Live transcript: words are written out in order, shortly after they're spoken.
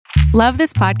Love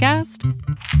this podcast?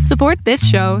 Support this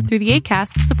show through the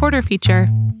Acast supporter feature.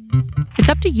 It's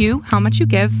up to you how much you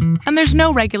give, and there's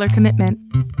no regular commitment.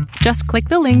 Just click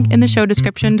the link in the show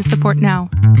description to support now.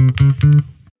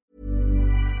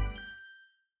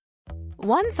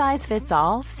 One size fits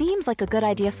all seems like a good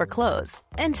idea for clothes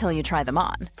until you try them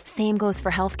on. Same goes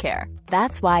for healthcare.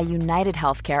 That's why United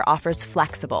Healthcare offers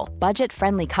flexible,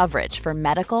 budget-friendly coverage for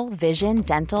medical, vision,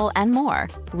 dental, and more.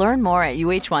 Learn more at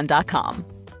uh1.com.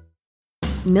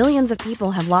 Millions of people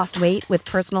have lost weight with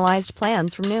personalized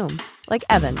plans from Noom. Like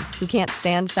Evan, who can't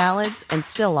stand salads and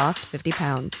still lost 50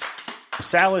 pounds.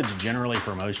 Salads generally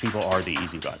for most people are the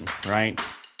easy button, right?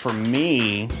 For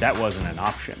me, that wasn't an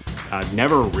option. I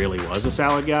never really was a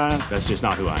salad guy. That's just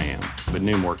not who I am. But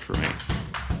Noom worked for me.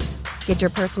 Get your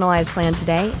personalized plan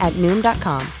today at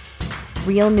Noom.com.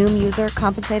 Real Noom user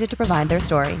compensated to provide their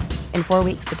story. In 4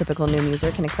 weeks, the typical Noom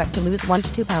user can expect to lose 1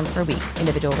 to 2 pounds per week.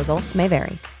 Individual results may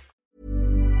vary.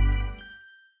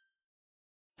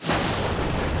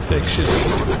 Fiction,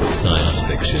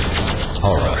 science fiction,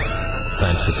 horror,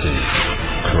 fantasy,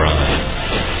 crime,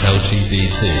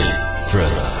 LGBT,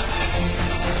 thriller.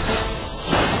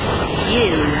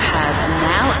 You have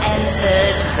now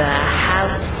entered the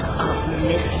House of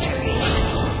Mystery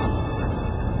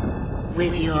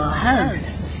with your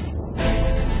hosts,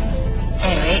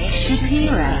 Eric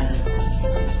Shapiro,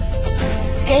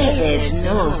 David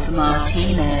North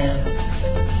Martino,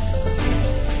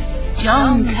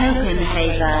 John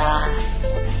Copenhaver,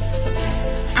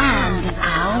 and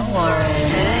Al Warren.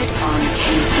 Heard on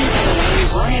KCAA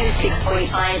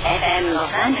 106.5 FM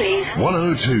Los Angeles,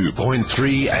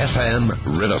 102.3 FM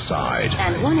Riverside,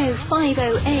 and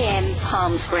 105.0 AM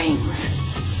Palm Springs.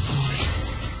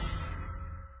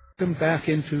 Welcome back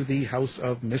into the House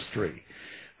of Mystery.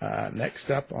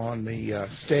 Next up on the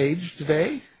stage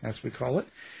today, as we call it,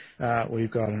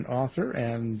 we've got an author,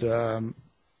 and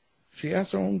she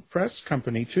has her own press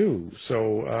company, too.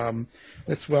 So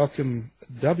let's welcome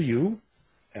W.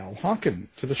 Al Honken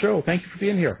to the show. Thank you for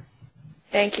being here.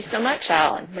 Thank you so much,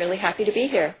 Al. I'm really happy to be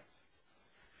here.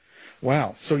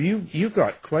 Wow. So you've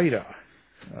got quite a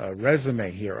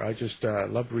resume here. I just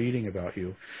love reading about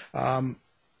you.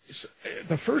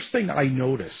 The first thing I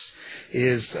notice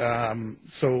is,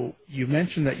 so you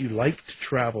mentioned that you like to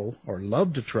travel or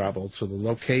love to travel to the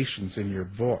locations in your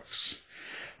books.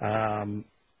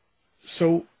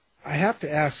 So I have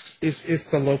to ask, is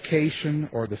the location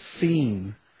or the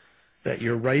scene that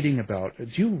you're writing about,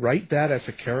 do you write that as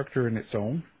a character in its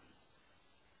own?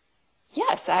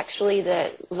 Yes, actually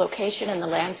the location and the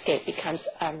landscape becomes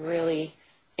a really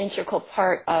integral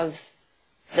part of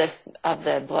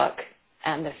the book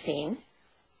and the scene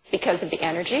because of the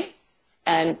energy.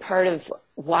 And part of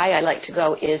why I like to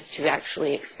go is to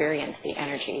actually experience the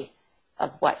energy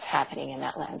of what's happening in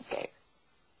that landscape.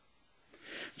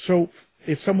 So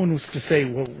if someone was to say,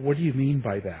 well, what do you mean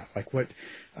by that? Like what,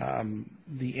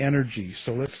 the energy.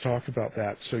 So let's talk about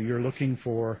that. So you're looking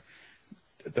for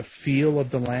the feel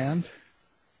of the land?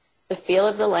 The feel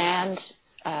of the land,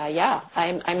 yeah.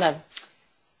 I'm an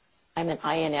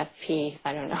INFP.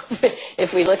 I don't know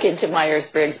if we look into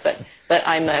Myers-Briggs, but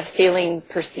I'm a feeling,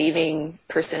 perceiving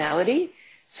personality.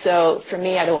 So for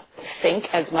me, I don't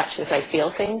think as much as I feel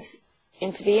things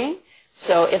into being.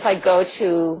 So if I go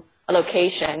to a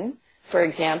location, for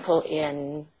example,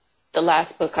 in the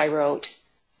last book I wrote,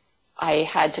 I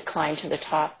had to climb to the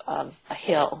top of a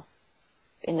hill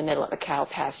in the middle of a cow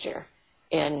pasture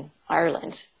in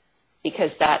Ireland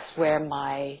because that's where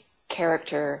my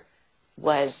character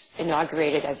was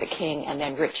inaugurated as a king and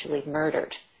then ritually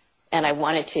murdered. And I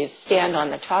wanted to stand on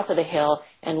the top of the hill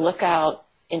and look out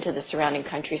into the surrounding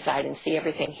countryside and see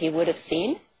everything he would have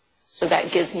seen. So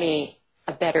that gives me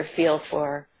a better feel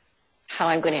for how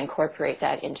I'm going to incorporate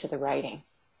that into the writing.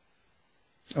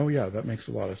 Oh, yeah, that makes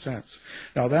a lot of sense.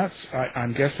 Now,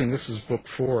 I'm guessing this is book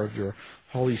 4 of your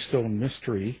Hollystone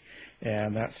mystery,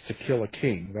 and that's To Kill a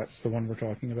King. That's the one we're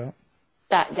talking about?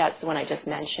 That's the one I just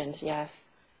mentioned, yes.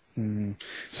 Mm-hmm.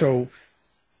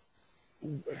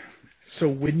 So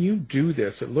when you do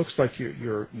this, it looks like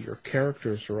your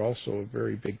characters are also a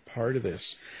very big part of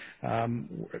this.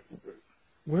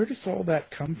 Where does all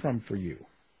that come from for you?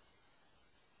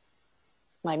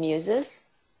 My muses?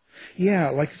 Yeah,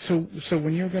 like so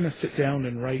when you're going to sit down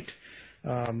and write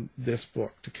this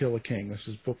book, To Kill a King, this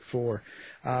is book 4,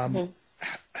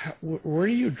 where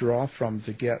do you draw from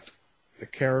to get the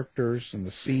characters and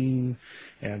the scene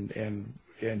and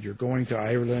you're going to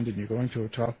Ireland and you're going to the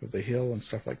top of the hill and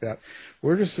stuff like that?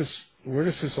 Where does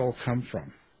this all come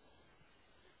from?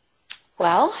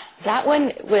 Well, that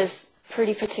one was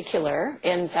pretty particular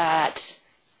in that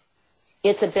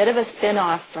it's a bit of a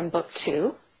spin-off from book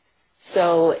 2.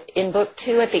 So in book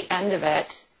 2, at the end of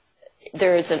it,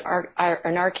 there's an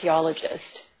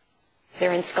archaeologist.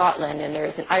 They're in Scotland, and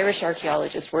there's an Irish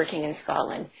archaeologist working in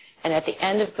Scotland. And at the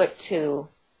end of book 2,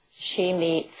 she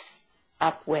meets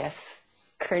up with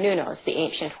Cernunnos, the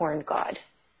ancient horned god,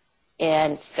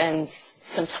 and spends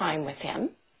some time with him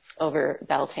over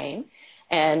Beltane.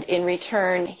 And in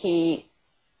return, he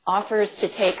offers to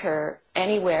take her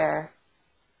anywhere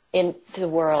in the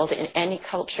world, in any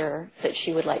culture that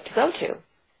she would like to go to.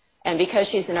 And because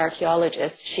she's an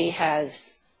archaeologist, she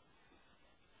has,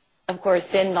 of course,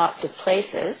 been lots of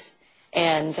places,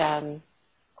 and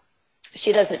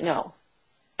she doesn't know.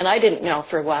 And I didn't know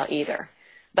for a while either.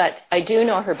 But I do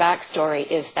know her backstory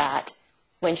is that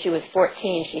when she was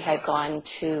 14, she had gone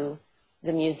to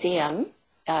the museum,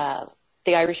 the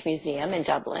Irish Museum in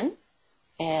Dublin,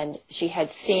 and she had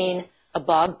seen a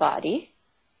bog body,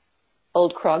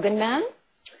 Old Croghan Man,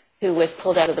 who was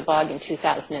pulled out of the bog in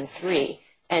 2003.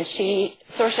 And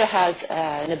Saoirse has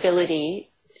an ability,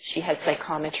 she has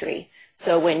psychometry.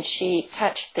 So when she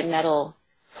touched the metal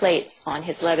plates on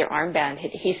his leather armband,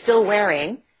 he's still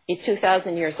wearing, he's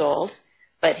 2,000 years old,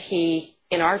 but he,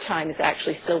 in our time, is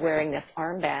actually still wearing this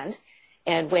armband.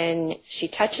 And when she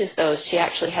touches those, she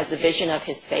actually has a vision of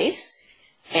his face.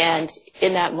 And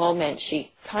in that moment,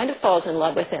 she kind of falls in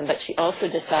love with him, but she also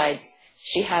decides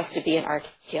she has to be an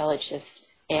archaeologist,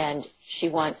 and she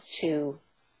wants to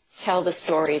tell the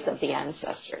stories of the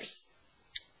ancestors.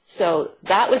 So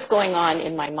that was going on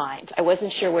in my mind. I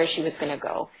wasn't sure where she was going to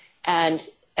go. And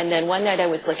then one night I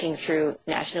was looking through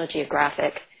National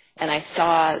Geographic, and I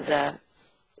saw the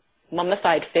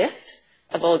mummified fist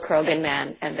of Old Croghan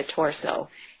Man and the torso,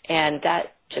 and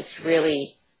that just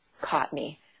really caught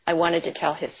me. I wanted to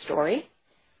tell his story,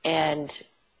 and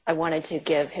I wanted to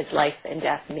give his life and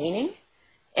death meaning.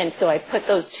 And so I put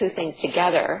those two things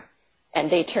together, and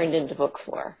they turned into book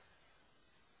 4.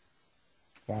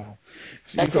 Wow.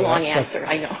 So that's a long answer,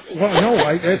 I know. Well, no,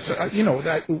 it's,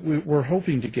 we're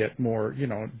hoping to get more,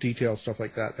 detailed stuff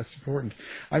like that. That's important.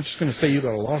 I'm just going to say you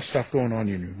got a lot of stuff going on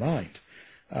in your mind.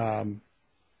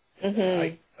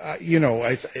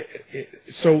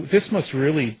 So this must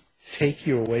really take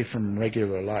you away from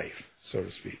regular life, so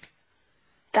to speak.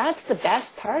 That's the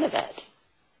best part of it,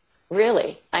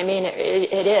 really. I mean,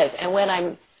 it is. And when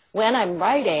I'm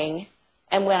writing,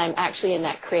 and when I'm actually in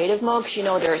that creative mode,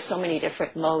 because there are so many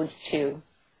different modes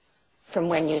from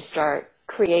when you start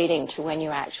creating to when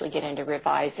you actually get into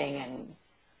revising and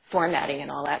formatting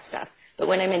and all that stuff. But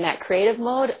when I'm in that creative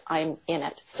mode, I'm in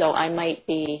it. So I might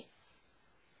be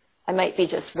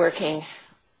just working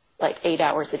like 8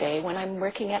 hours a day when I'm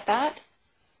working at that,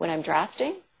 when I'm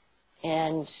drafting,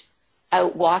 and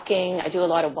out walking. I do a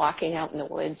lot of walking out in the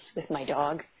woods with my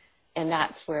dog, and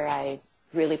that's where I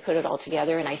really put it all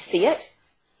together, and I see it,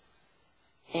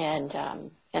 and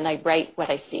I write what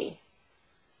I see.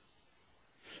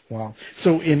 Wow.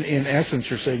 So in essence,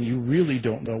 you're saying you really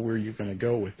don't know where you're going to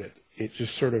go with it. It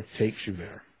just sort of takes you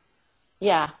there.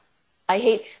 Yeah. I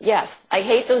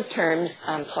hate those terms,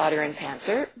 plotter and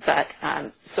pantser, but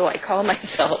so I call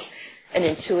myself an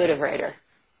intuitive writer.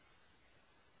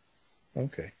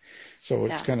 Okay. So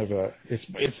it's kind of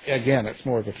it's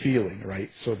more of a feeling, right?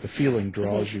 So the feeling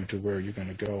draws you to where you're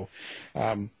going to go.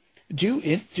 Do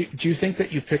you think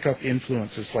that you pick up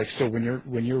influences, like, so when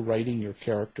you're writing your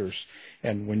characters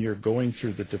and when you're going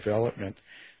through the development,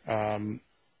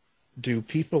 do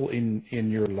people in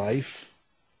your life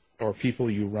or people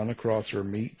you run across or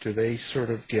meet, do they sort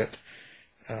of get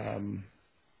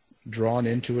drawn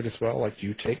into it as well, like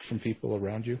you take from people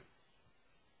around you?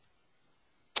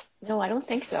 No, I don't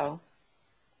think so.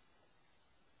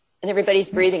 And everybody's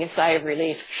breathing a sigh of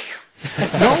relief.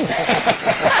 No.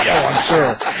 Yeah, I'm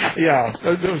sure. Yeah,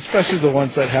 especially the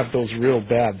ones that have those real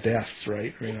bad deaths,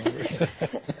 right?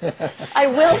 I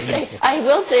will say,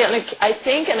 I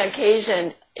think on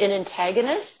occasion in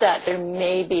antagonists that there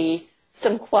may be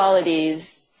some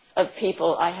qualities of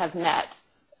people I have met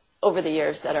over the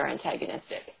years that are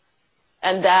antagonistic,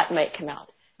 and that might come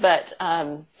out. But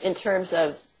in terms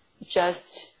of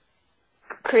just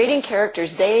creating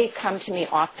characters, they come to me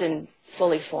often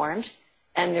fully formed,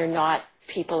 and they're not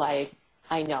people I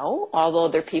know, although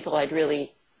they're people I'd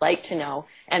really like to know,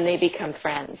 and they become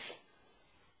friends.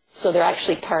 So they're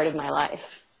actually part of my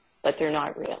life, but they're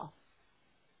not real.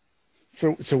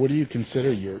 So what do you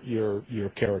consider your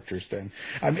characters then?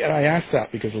 I mean, I ask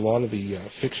that because a lot of the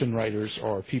fiction writers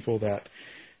are people that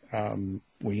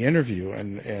we interview,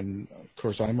 and of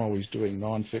course I'm always doing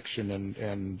nonfiction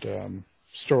and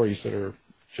stories that are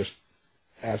just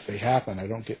as they happen. I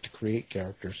don't get to create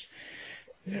characters.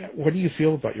 What do you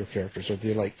feel about your characters? Are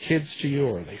they like kids to you,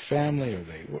 or are they family? Are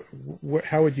they?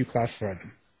 How would you classify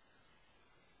them?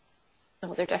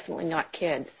 Oh, they're definitely not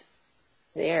kids.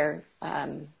 They're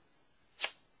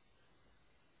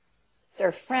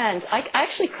friends. I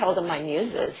actually call them my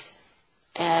muses,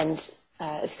 and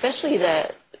especially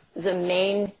the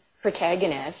main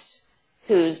protagonist,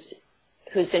 who's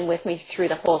been with me through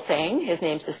the whole thing. His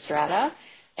name's Estrada,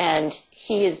 and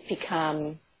he has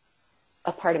become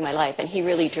a part of my life, and he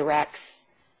really directs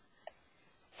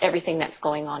everything that's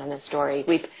going on in the story.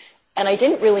 And I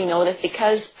didn't really know this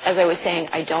because, as I was saying,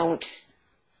 I don't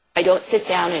sit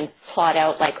down and plot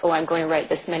out like, oh, I'm going to write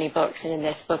this many books, and in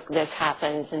this book this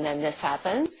happens, and then this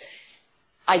happens.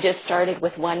 I just started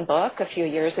with one book a few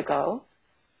years ago,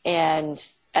 and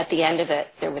at the end of it,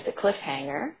 there was a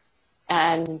cliffhanger,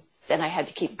 and then I had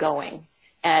to keep going.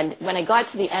 And when I got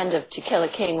to the end of To Kill a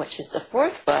King, which is the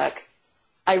fourth book,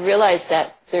 I realized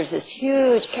that there's this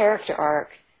huge character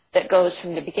arc that goes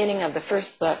from the beginning of the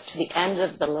first book to the end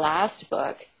of the last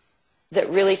book that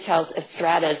really tells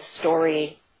Estrada's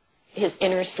story, his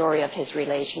inner story of his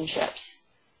relationships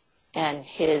and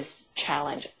his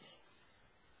challenges.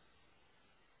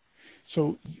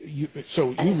 So you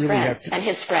really have to, and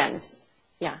his friends,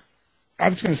 yeah. I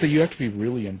was going to say you have to be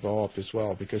really involved as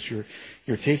well, because you're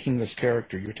taking this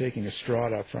character, you're taking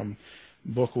Estrada from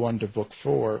book 1 to book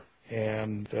 4,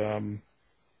 and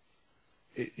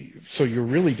so you're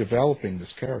really developing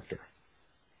this character.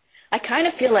 I kind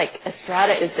of feel like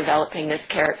Estrada is developing this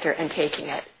character and taking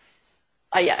it.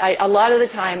 A lot of the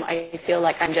time, I feel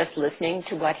like I'm just listening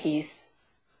to what he's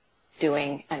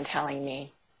doing and telling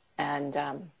me, and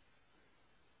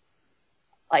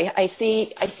I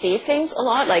see things a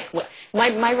lot. Like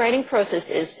my writing process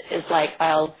is like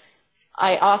I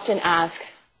often ask,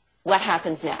 what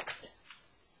happens next?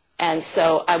 And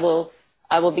so I will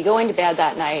be going to bed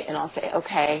that night, and I'll say,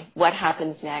 okay, what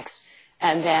happens next?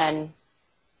 And then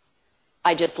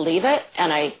I just leave it,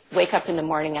 and I wake up in the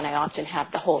morning, and I often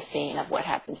have the whole scene of what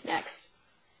happens next.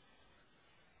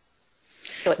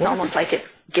 So it's almost like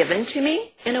it's given to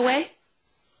me in a way.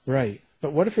 Right.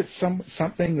 But what if it's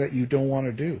something that you don't want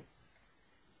to do?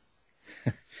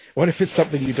 What if it's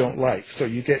something you don't like? So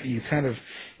you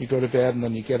go to bed, and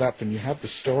then you get up and you have the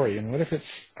story. And what if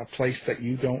it's a place that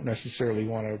you don't necessarily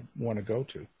want to go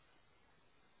to?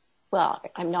 Well,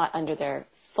 I'm not under their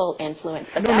full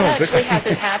influence, but that actually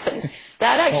hasn't happened.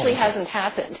 That actually hasn't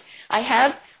happened. I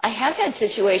have had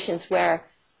situations where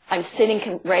I'm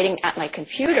sitting writing at my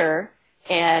computer,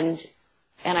 and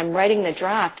I'm writing the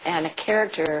draft, and a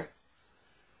character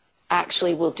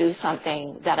actually will do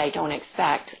something that I don't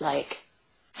expect, like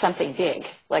something big.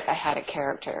 Like I had a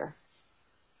character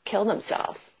kill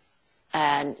themselves,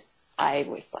 and I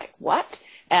was like, what?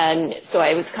 And so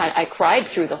I cried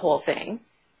through the whole thing,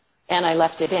 and I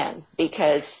left it in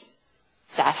because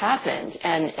that happened.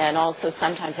 And also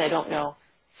sometimes I don't know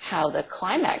how the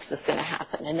climax is going to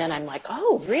happen. And then I'm like,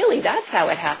 oh, really? That's how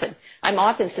it happened. I'm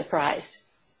often surprised.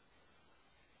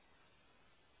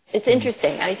 It's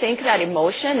interesting. I think that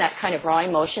emotion, that kind of raw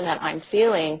emotion that I'm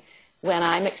feeling when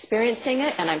I'm experiencing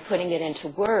it and I'm putting it into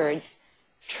words,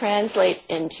 translates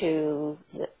into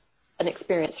an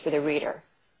experience for the reader.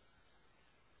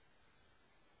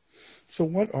 So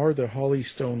what are the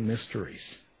Hollystone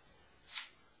Mysteries?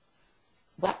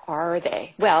 What are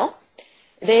they? Well,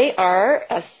 they are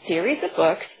a series of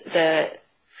books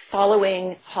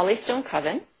following Hollystone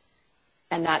Coven,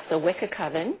 and that's a Wicca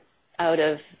coven out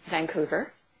of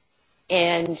Vancouver.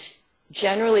 And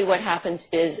generally what happens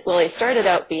is, well, it started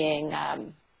out being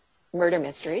murder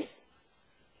mysteries.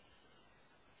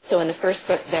 So in the first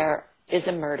book there is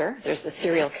a murder. There's a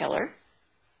serial killer,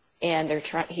 and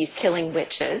he's killing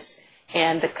witches.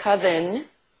 And the coven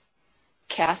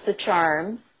casts a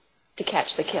charm to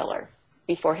catch the killer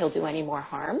before he'll do any more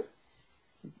harm.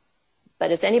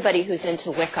 But as anybody who's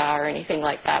into Wicca or anything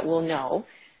like that will know,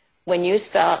 when you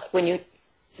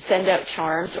send out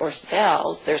charms or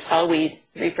spells, there's always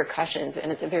repercussions,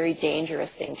 and it's a very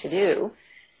dangerous thing to do.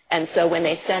 And so when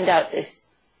they send out this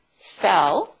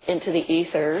spell into the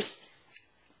ethers,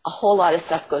 a whole lot of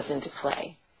stuff goes into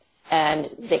play. And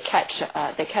they catch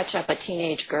up a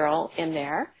teenage girl in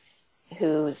there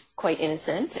who's quite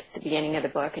innocent at the beginning of the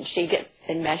book, and she gets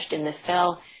enmeshed in the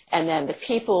spell, and then the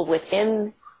people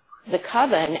within the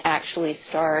coven actually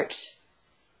start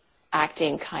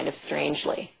acting kind of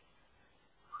strangely.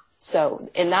 So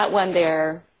in that one,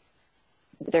 they're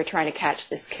trying to catch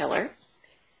this killer.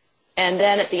 And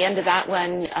then at the end of that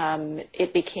one,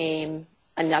 it became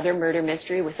another murder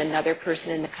mystery with another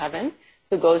person in the coven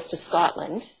who goes to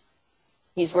Scotland.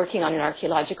 He's working on an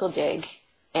archaeological dig,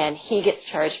 and he gets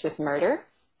charged with murder.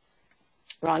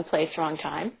 wrong place, wrong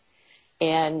time,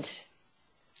 and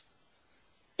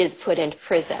is put into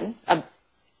prison, a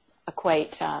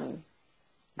quite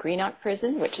Greenock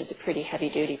prison, which is a pretty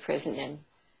heavy-duty prison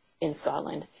in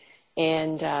Scotland.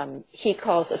 And he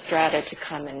calls Estrada to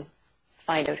come and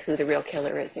find out who the real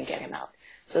killer is and get him out.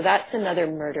 So that's another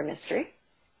murder mystery.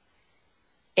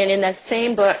 And in that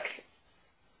same book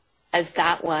as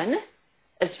that one,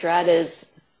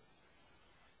 Estrada's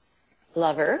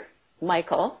lover,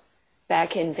 Michael,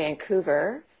 back in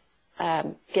Vancouver,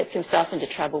 gets himself into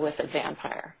trouble with a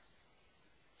vampire.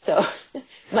 So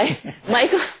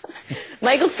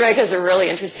Michael Stryker is a really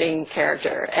interesting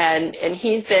character, and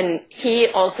he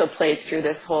also plays through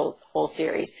this whole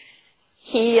series.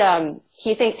 He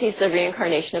thinks he's the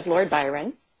reincarnation of Lord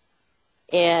Byron,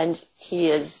 and he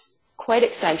is quite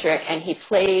eccentric, and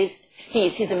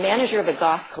he's a manager of a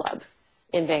goth club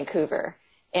in Vancouver,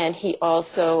 and he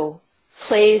also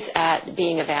plays at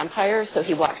being a vampire, so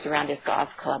he walks around his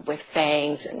goth club with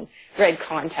fangs and red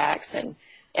contacts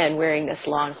and wearing this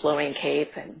long flowing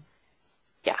cape, and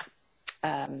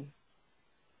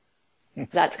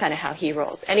that's kind of how he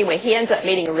rolls. Anyway, he ends up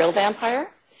meeting a real vampire,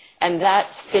 and that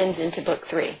spins into book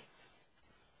 3.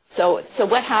 So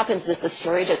what happens is the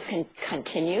story just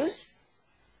continues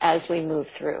as we move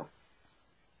through.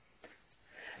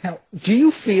 Now, do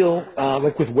you feel,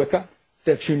 like with Wicca,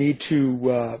 that you need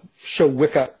to show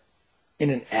Wicca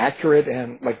in an accurate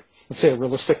and, like, let's say, a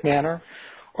realistic manner?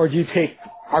 Or do you take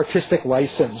artistic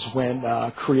license when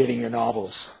creating your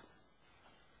novels?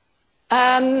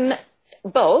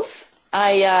 Both.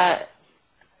 I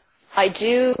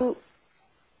do.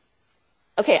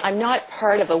 Okay, I'm not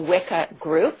part of a Wicca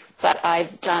group, but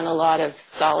I've done a lot of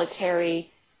solitary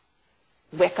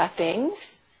Wicca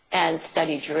things and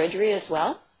studied Druidry as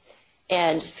well.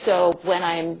 And so when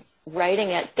I'm writing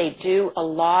it, they do a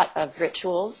lot of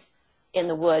rituals in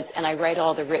the woods, and I write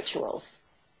all the rituals.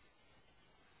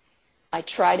 I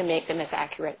try to make them as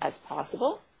accurate as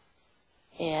possible.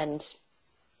 And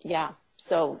yeah,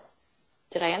 so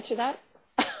did I answer that?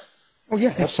 Oh,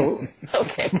 yeah, absolutely.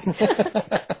 Okay.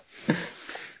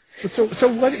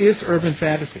 So what is urban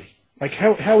fantasy? Like,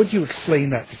 how would you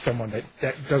explain that to someone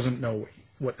that doesn't know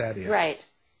what that is? Right.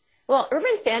 Well,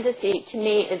 urban fantasy to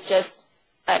me is just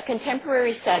a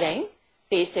contemporary setting,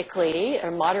 basically, or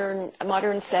a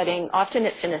modern setting. Often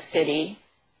it's in a city.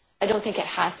 I don't think it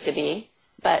has to be,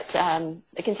 but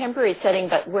a contemporary setting,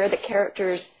 but where the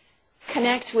characters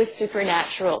connect with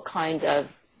supernatural kind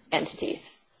of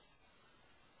entities.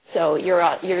 So you're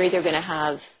either going to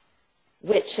have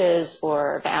witches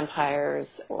or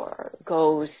vampires or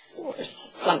ghosts or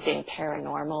something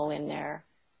paranormal in there.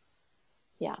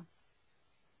 Yeah.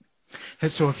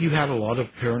 And so have you had a lot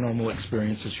of paranormal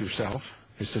experiences yourself?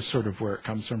 Is this sort of where it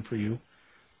comes from for you?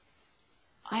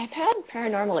 I've had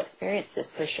paranormal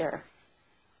experiences for sure.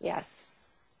 Yes.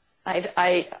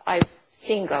 I've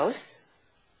seen ghosts,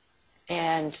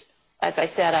 and as I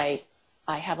said, I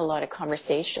have a lot of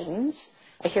conversations.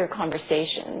 I hear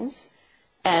conversations,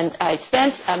 and last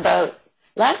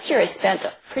year I spent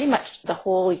pretty much the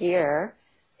whole year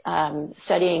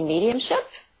studying mediumship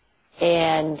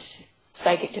and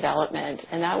psychic development,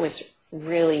 and that was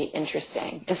really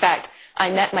interesting. In fact, I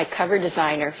met my cover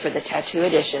designer for the tattoo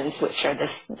editions, which are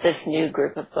this new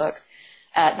group of books,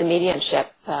 at the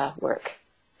mediumship work.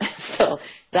 So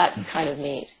that's kind of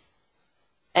neat.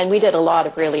 And we did a lot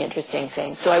of really interesting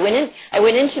things. So I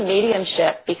went into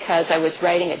mediumship because I was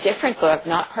writing a different book,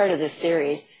 not part of this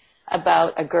series,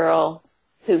 about a girl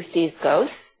who sees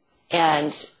ghosts,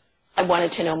 and I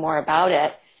wanted to know more about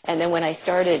it. And then when I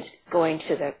started going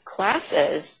to the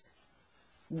classes,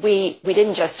 we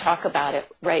didn't just talk about it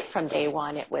right from day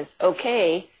one. It was,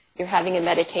 okay, you're having a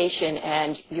meditation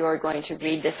and you're going to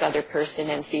read this other person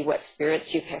and see what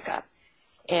spirits you pick up.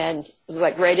 And it was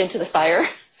like right into the fire.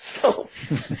 So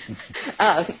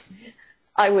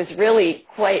I was really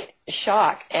quite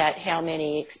shocked at how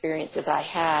many experiences I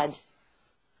had.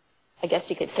 I guess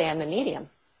you could say I'm a medium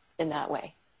in that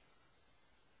way.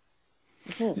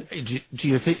 Mm-hmm. Do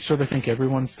you think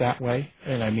everyone's that way?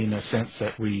 And I mean, in a sense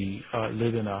that we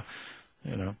live in a,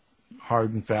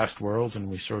 hard and fast world, and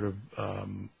we sort of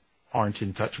aren't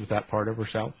in touch with that part of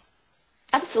ourselves?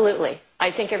 Absolutely.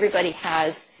 I think everybody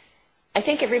has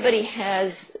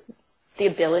the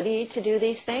ability to do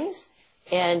these things,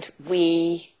 and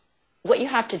what you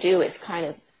have to do is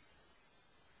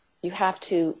you have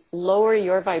to raise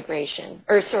your vibration,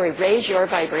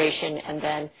 and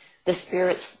then the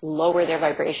spirits lower their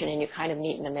vibration, and you kind of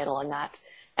meet in the middle, and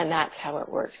that's how it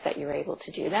works, that you're able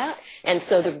to do that. And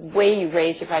so the way you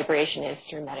raise your vibration is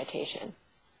through meditation.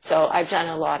 So I've done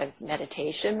a lot of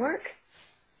meditation work,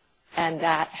 And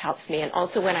that helps me. And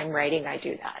also when I'm writing, I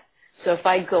do that. So if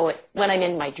I go, when I'm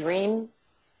in my dream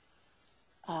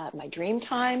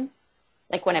time,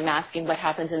 like when I'm asking what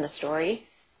happens in the story,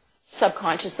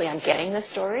 subconsciously I'm getting the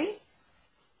story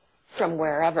from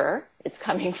wherever it's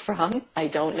coming from. I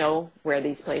don't know where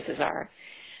these places are.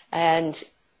 And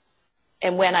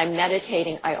when I'm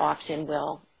meditating, I often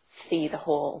will see the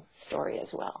whole story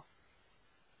as well.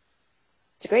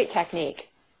 It's a great technique.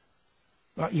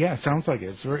 Yeah, it sounds like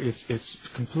it. It's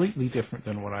completely different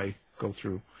than what I go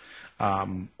through,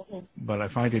 but I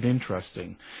find it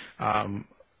interesting.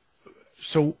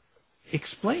 So,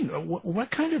 explain what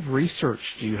kind of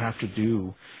research do you have to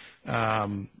do?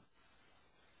 How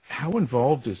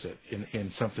involved is it in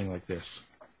something like this?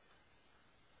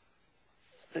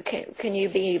 Can you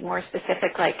be more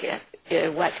specific? Like,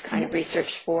 what kind of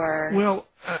research for?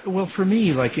 Well, for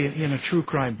me, like in a true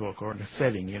crime book or in a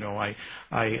setting,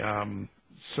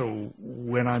 so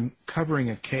when I'm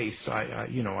covering a case, I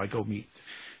go meet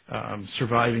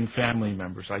surviving family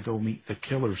members. I go meet the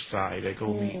killer's side. I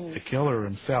go meet the killer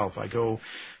himself. I go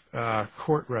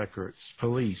court records,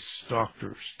 police,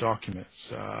 doctors,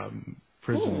 documents,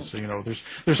 prisons. So,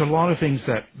 there's a lot of things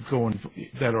that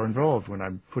that are involved when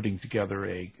I'm putting together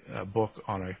a book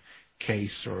on a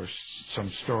case or some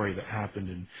story that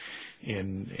happened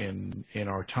in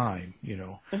our time,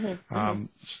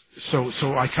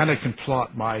 So I kind of can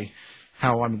plot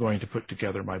how I'm going to put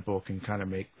together my book and kind of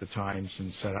make the times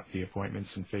and set up the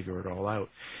appointments and figure it all out.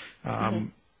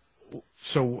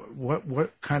 So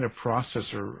what kind of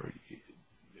process do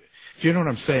you know what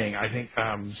I'm saying? I think,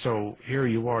 so here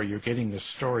you are, you're getting the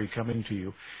story coming to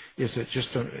you. Is it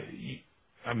just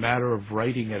a matter of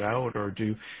writing it out, or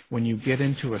when you get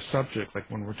into a subject, like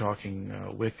when we're talking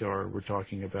Wicca, or we're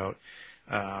talking about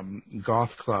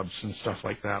goth clubs and stuff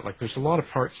like that, like there's a lot of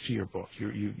parts to your book.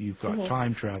 You've got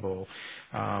time travel,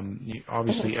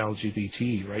 obviously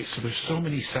LGBT, right? So there's so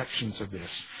many sections of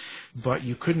this, but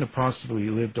you couldn't have possibly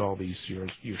lived all these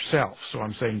yourself. So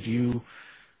I'm saying, do you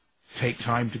take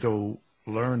time to go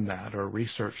learn that or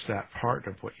research that part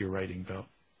of what you're writing about?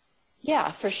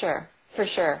 Yeah, for sure. For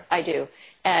sure, I do.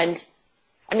 And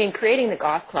I mean, creating the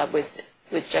goth club was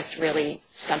just really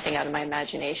something out of my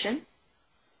imagination.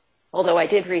 Although I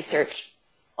did research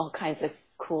all kinds of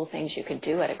cool things you could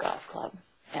do at a goth club.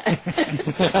 I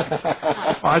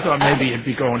thought maybe you'd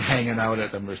be going hanging out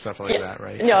at them or stuff like that,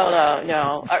 right?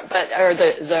 No.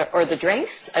 Or the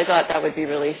drinks. I thought that would be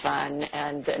really fun,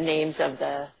 and the names of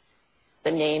the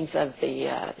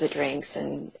drinks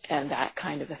and that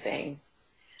kind of a thing.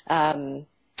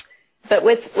 But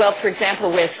for example,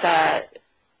 with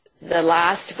the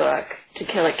last book, To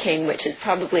Kill a King, which is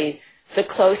probably the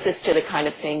closest to the kind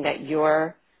of thing that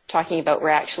you're talking about,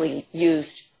 where I actually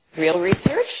used real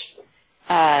research.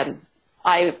 After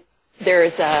I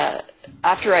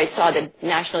saw the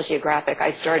National Geographic, I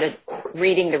started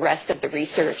reading the rest of the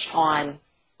research on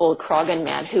Old Croghan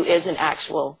Man, who is an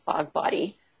actual bog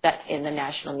body that's in the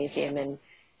National Museum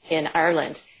in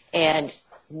Ireland. And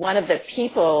one of the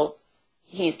people,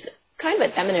 he's kind of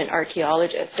an eminent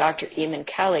archaeologist, Dr. Eamon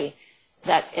Kelly,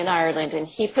 that's in Ireland, and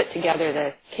he put together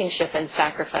the Kingship and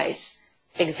Sacrifice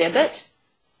exhibit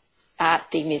at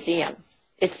the museum.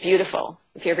 It's beautiful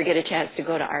if you ever get a chance to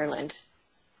go to Ireland.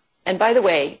 And by the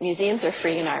way, museums are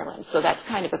free in Ireland, so that's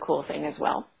kind of a cool thing as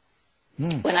well.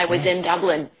 When I was in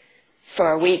Dublin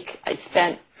for a week, I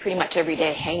spent pretty much every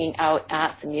day hanging out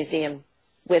at the museum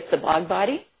with the bog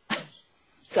body.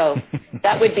 So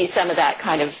that would be some of that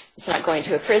kind of, it's not going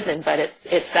to a prison, but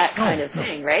it's that kind of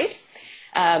thing, right?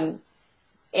 And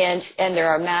there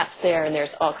are maps there, and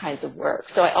there's all kinds of work.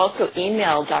 So I also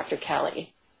emailed Dr.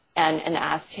 Kelly and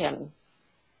asked him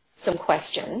some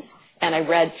questions, and I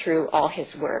read through all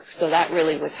his work. So that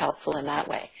really was helpful in that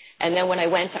way. And then when I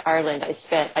went to Ireland,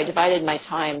 I divided my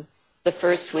time. The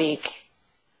first week,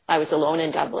 I was alone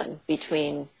in Dublin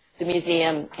between the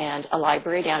museum and a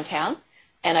library downtown,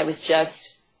 and I was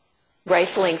just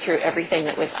rifling through everything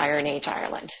that was Iron Age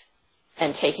Ireland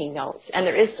and taking notes. And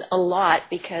there is a lot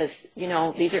because,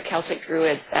 these are Celtic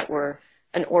Druids that were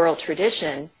an oral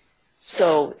tradition,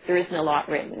 so there isn't a lot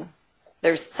written.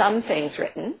 There's some things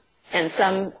written, and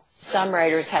some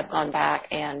writers have gone back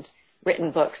and written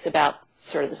books about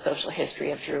sort of the social history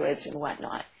of Druids and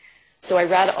whatnot. So I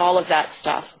read all of that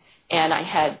stuff, and I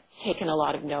had taken a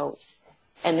lot of notes.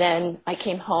 And then I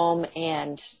came home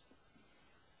and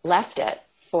left it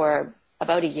for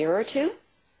about a year or two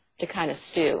to kind of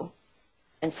stew,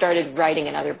 and started writing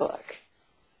another book.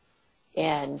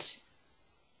 And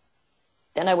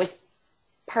then I was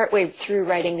partway through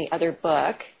writing the other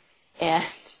book, and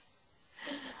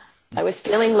I was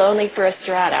feeling lonely for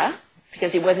Estrada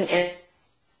because he wasn't in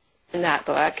in that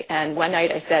book. And one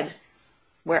night I said,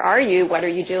 where are you? What are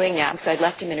you doing now? Because I'd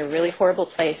left him in a really horrible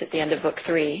place at the end of book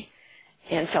 3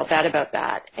 and felt bad about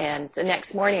that. And the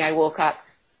next morning I woke up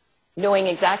knowing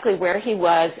exactly where he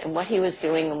was and what he was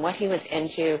doing and what he was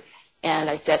into. And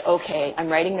I said, okay, I'm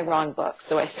writing the wrong book.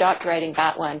 So I stopped writing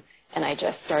that one and I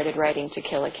just started writing To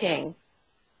Kill a King.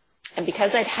 And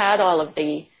because I'd had all of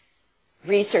the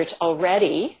research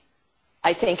already,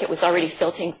 I think it was already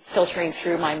filtering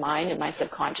through my mind and my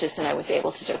subconscious, and I was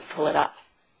able to just pull it up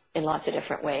in lots of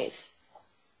different ways.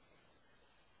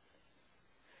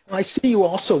 I see you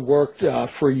also worked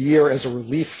for a year as a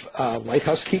relief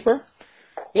lighthouse keeper.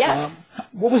 Yes.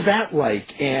 What was that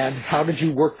like, and how did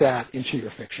you work that into your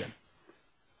fiction?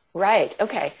 Right.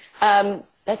 Okay.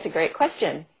 That's a great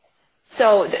question.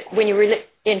 So when you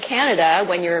in Canada,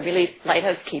 when you're a relief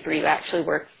lighthouse keeper, you actually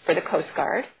work for the Coast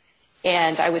Guard.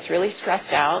 And I was really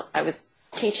stressed out. I was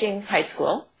teaching high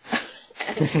school.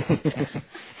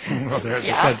 Well, there's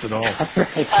a sense at all.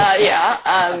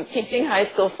 Teaching high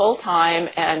school full time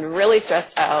and really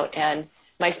stressed out. And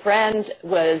my friend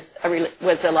was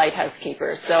a lighthouse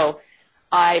keeper, so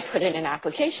I put in an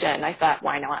application. I thought,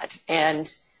 why not?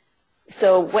 And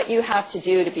so what you have to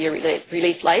do to be a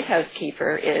relief lighthouse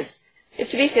keeper is you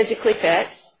have to be physically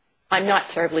fit. I'm not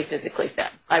terribly physically fit.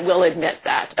 I will admit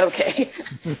that. Okay,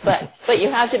 but you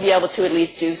have to be able to at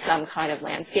least do some kind of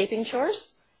landscaping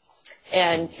chores.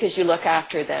 And because you look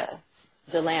after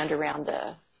the land around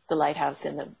the lighthouse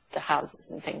and the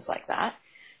houses and things like that.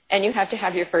 And you have to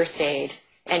have your first aid,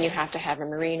 and you have to have a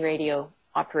marine radio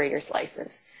operator's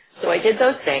license. So I did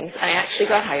those things. I actually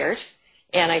got hired,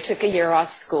 and I took a year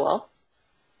off school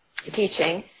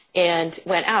teaching and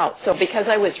went out. So because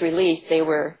I was relief, they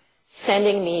were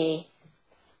sending me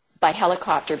by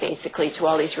helicopter basically to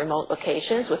all these remote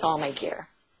locations with all my gear.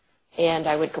 And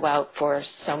I would go out for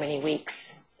so many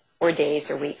weeks or days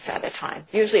or weeks at a time.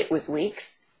 Usually it was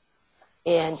weeks.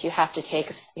 And you have to take,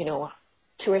 2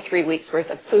 or 3 weeks worth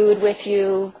of food with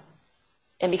you.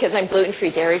 And because I'm gluten-free,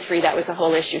 dairy-free, that was a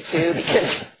whole issue too,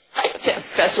 because I had to have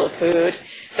special food.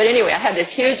 But anyway, I had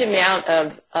this huge amount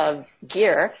of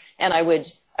gear, and I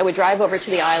would drive over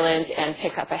to the island and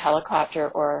pick up a helicopter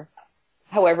or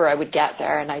however I would get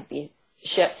there, and I'd be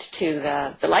shipped to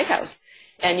the lighthouse.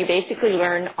 And you basically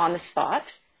learn on the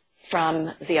spot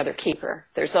from the other keeper.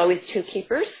 There's always 2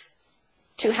 keepers,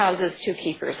 2 houses, 2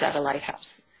 keepers at a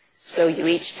lighthouse. So you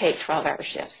each take 12-hour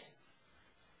shifts.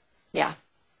 Yeah.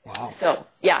 Wow. So,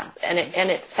 yeah, and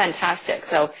it's fantastic.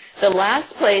 So the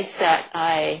last place that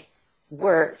I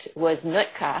worked was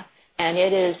Nootka, and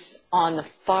it is on the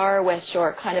far west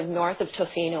shore, kind of north of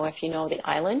Tofino, if you know the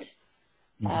island,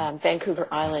 Vancouver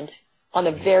Island, on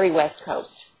the very west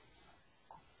coast.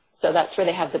 So that's where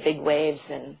they have the big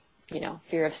waves and,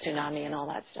 fear of tsunami and all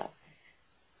that stuff.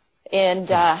 And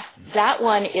that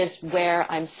one is where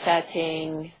I'm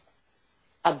setting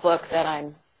a book that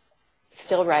I'm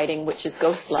still writing, which is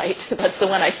Ghostlight. That's the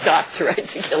one I stopped to write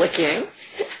To Kill a King.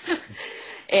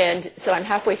 And so I'm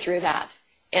halfway through that.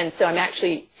 And so I'm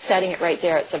actually setting it right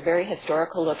there. It's a very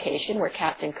historical location where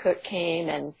Captain Cook came,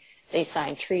 and they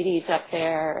signed treaties up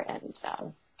there. And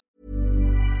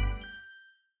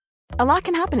A lot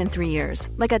can happen in 3 years,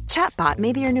 like a chatbot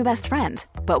may be your new best friend.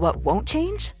 But what won't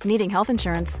change? Needing health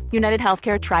insurance. United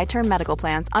Healthcare Tri-Term Medical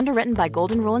Plans, underwritten by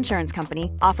Golden Rule Insurance Company,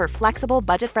 offer flexible,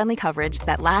 budget-friendly coverage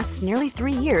that lasts nearly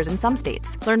 3 years in some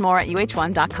states. Learn more at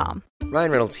uh1.com.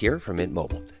 Ryan Reynolds here from Mint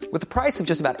Mobile. With the price of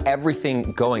just about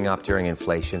everything going up during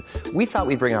inflation, we thought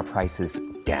we'd bring our prices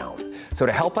down. So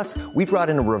to help us, we brought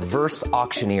in a reverse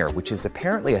auctioneer, which is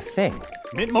apparently a thing.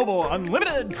 Mint Mobile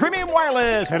Unlimited Premium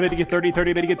Wireless. How to get 30,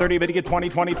 30, bit to get 30, bit to get 20,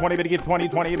 20, 20, bit to get 20,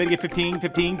 20, bit to get 15,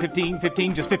 15, 15,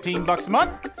 15, just $15 a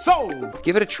month? Sold!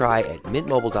 Give it a try at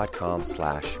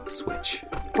mintmobile.com/switch.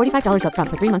 $45 up front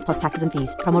for 3 months plus taxes and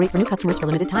fees. Promo rate for new customers for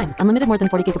limited time. Unlimited more than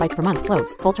 40 gigabytes per month.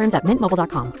 Slows full terms at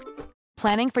mintmobile.com.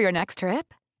 Planning for your next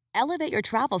trip? Elevate your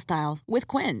travel style with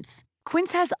Quince.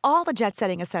 Quince has all the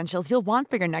jet-setting essentials you'll want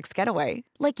for your next getaway,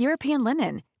 like European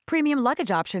linen, premium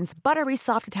luggage options, buttery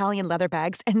soft Italian leather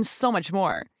bags, and so much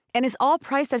more. And is all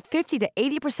priced at 50 to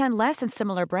 80% less than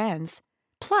similar brands.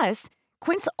 Plus,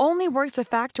 Quince only works with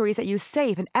factories that use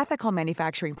safe and ethical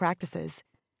manufacturing practices.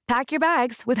 Pack your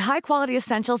bags with high-quality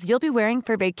essentials you'll be wearing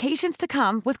for vacations to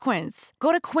come with Quince.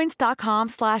 Go to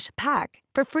quince.com/pack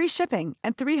for free shipping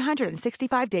and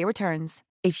 365-day returns.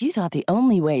 If you thought the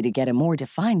only way to get a more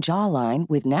defined jawline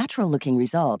with natural-looking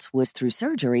results was through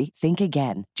surgery, think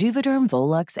again. Juvederm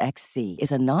Volux XC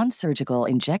is a non-surgical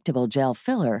injectable gel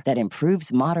filler that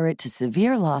improves moderate to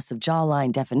severe loss of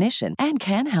jawline definition and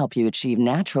can help you achieve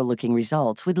natural-looking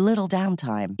results with little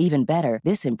downtime. Even better,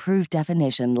 this improved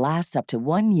definition lasts up to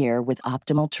 1 year with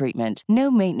optimal treatment.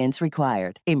 No maintenance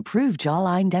required. Improve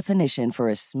jawline definition for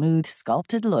a smooth,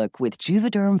 sculpted look with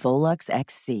Juvederm Volux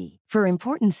XC. For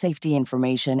important safety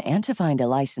information and to find a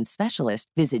licensed specialist,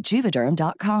 visit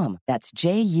Juvederm.com. That's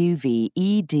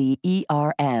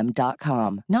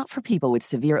Juvederm.com. Not for people with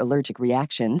severe allergic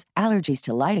reactions, allergies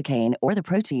to lidocaine, or the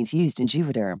proteins used in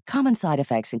Juvederm. Common side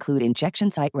effects include injection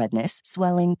site redness,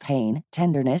 swelling, pain,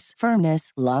 tenderness,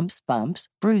 firmness, lumps, bumps,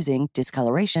 bruising,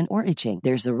 discoloration, or itching.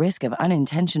 There's a risk of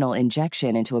unintentional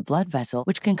injection into a blood vessel,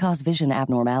 which can cause vision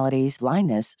abnormalities,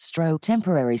 blindness, stroke,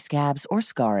 temporary scabs, or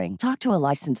scarring. Talk to a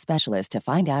licensed specialist to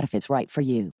find out if it's right for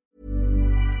you.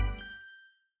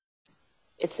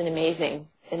 It's an amazing,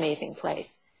 amazing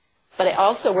place. But I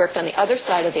also worked on the other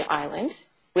side of the island,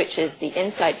 which is the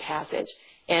Inside Passage.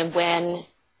 And when,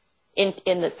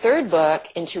 in the third book,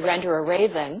 in To Render a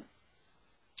Raven,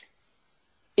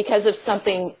 because of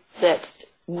something that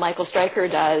Michael Stryker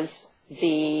does,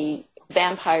 the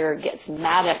vampire gets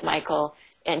mad at Michael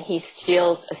and he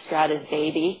steals Estrada's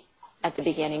baby at the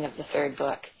beginning of the third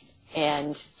book.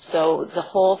 And so the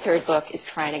whole third book is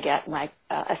trying to get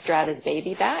Estrada's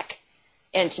baby back.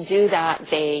 And to do that,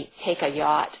 they take a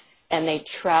yacht and they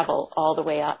travel all the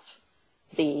way up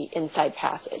the Inside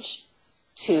Passage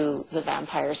to the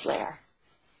vampire's lair.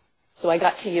 So I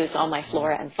got to use all my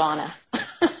flora and fauna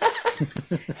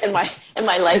in my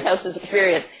Lighthouse's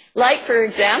experience. Like, for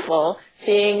example,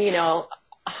 seeing,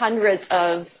 hundreds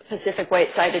of Pacific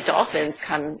white-sided dolphins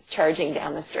come charging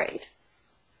down the strait.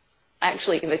 I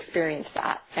actually have experienced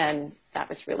that, and that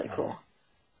was really cool.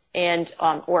 And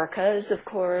orcas, of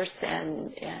course,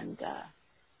 and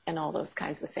all those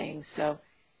kinds of things. So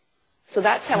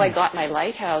that's how I got my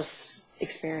Lighthouse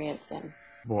experience in.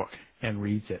 Book and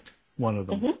reads it, one of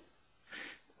them. Mm-hmm.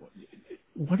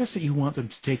 What is it you want them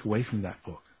to take away from that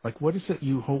book? Like, what is it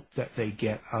you hope that they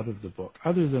get out of the book,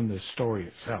 other than the story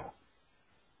itself?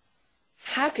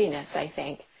 Happiness, I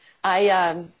think.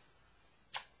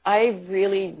 I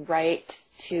really write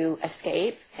to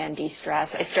escape and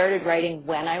de-stress. I started writing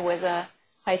when I was a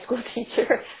high school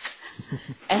teacher,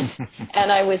 and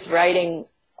I was writing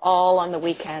all on the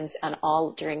weekends and all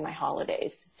during my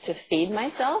holidays to feed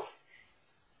myself.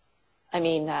 I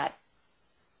mean that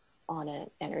on an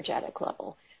energetic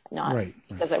level, not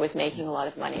because I was making a lot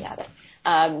of money at it.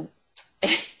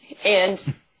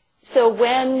 And so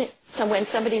when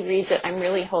somebody reads it, I'm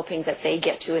really hoping that they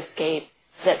get to escape,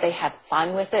 that they have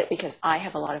fun with it, because I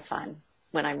have a lot of fun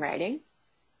when I'm writing.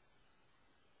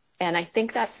 And I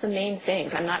think that's the main thing.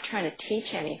 I'm not trying to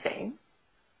teach anything.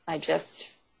 I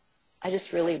just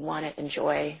really want to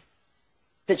enjoy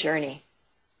the journey.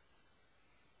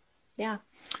 Yeah.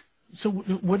 So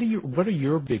what are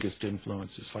your biggest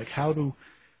influences? Like,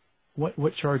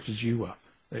 what charges you up?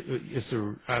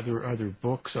 Are there other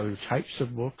books, other types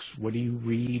of books? What do you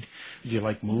read? Do you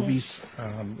like movies?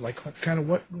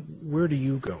 Where do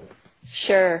you go?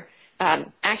 Sure.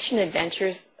 Action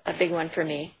adventure's a big one for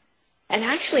me. And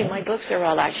actually, my books are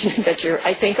all action adventure.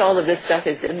 I think all of this stuff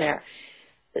is in there.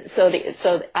 So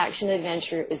the action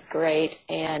adventure is great.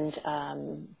 And,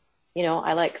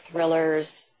 I like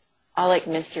thrillers. I like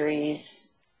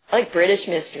mysteries. I like British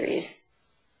mysteries.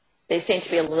 They seem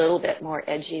to be a little bit more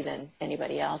edgy than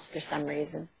anybody else for some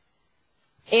reason.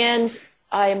 And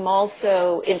I'm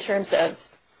also, in terms of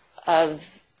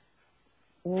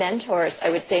mentors, I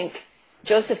would think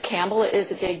Joseph Campbell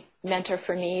is a big mentor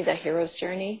for me, The Hero's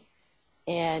Journey.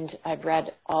 And I've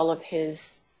read all of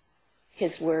his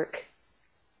work.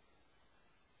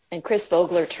 And Chris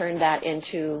Vogler turned that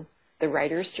into The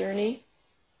Writer's Journey.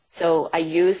 So I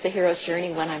use The Hero's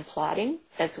Journey when I'm plotting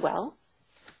as well.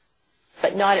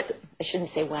 But I shouldn't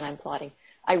say when I'm plotting.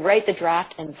 I write the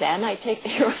draft and then I take The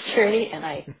Hero's Journey and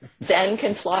I then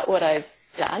can plot what I've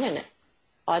done. And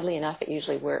oddly enough, it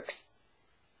usually works.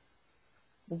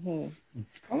 Mm-hmm.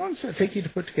 How long does it take you to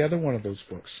put together one of those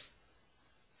books?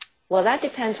 Well, that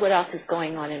depends what else is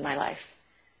going on in my life.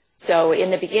 So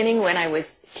in the beginning, when I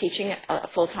was teaching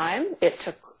full-time, it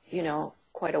took,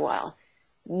 quite a while.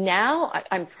 Now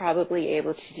I'm probably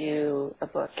able to do a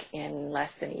book in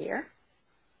less than a year.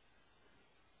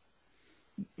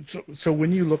 So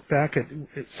when you look back at,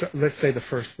 let's say, the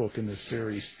first book in this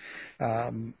series,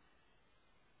 do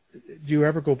you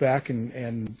ever go back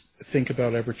and think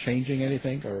about ever changing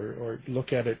anything, or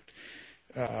look at it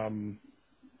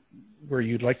where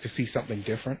you'd like to see something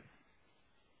different?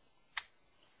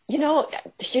 You know,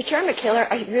 To Charm a Killer,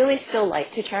 I really still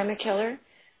like To Charm a Killer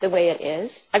the way it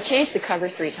is. I've changed the cover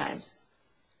 3 times.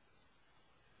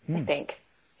 I think.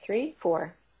 3,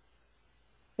 4,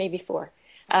 maybe 4.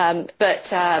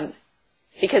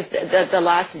 Because the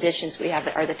last editions we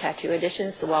have are the tattoo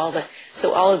editions, so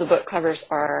all of the book covers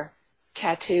are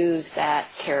tattoos that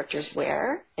characters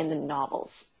wear in the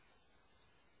novels.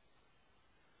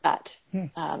 But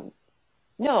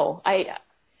no,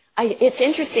 it's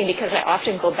interesting because I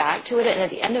often go back to it, and at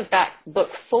the end of book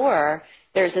 4,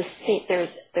 there's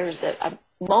a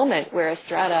moment where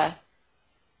Estrada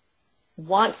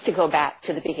wants to go back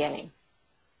to the beginning.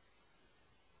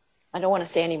 I don't want to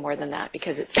say any more than that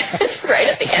because it's right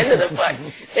at the end of the book.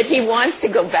 But he wants to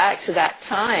go back to that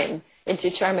time in To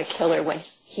Charm a Killer when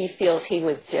he feels he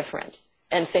was different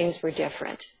and things were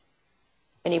different,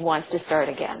 and he wants to start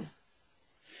again.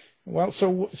 Well, so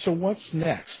what's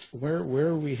next? Where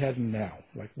are we heading now?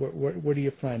 Like, what do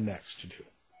you plan next to do?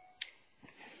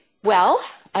 Well,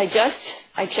 I just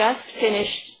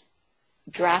finished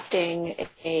drafting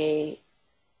a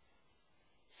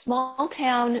small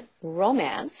town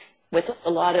romance with a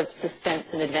lot of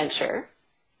suspense and adventure,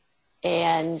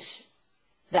 and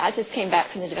that just came back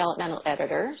from the developmental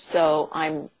editor, so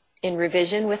I'm in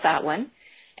revision with that one.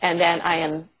 And then I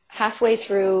am halfway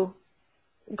through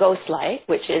Ghostlight,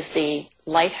 which is the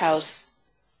lighthouse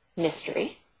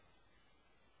mystery,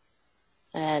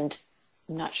 and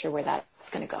I'm not sure where that's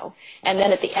going to go. And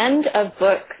then at the end of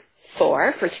book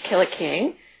 4 for To Kill a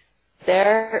King,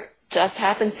 there just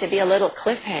happens to be a little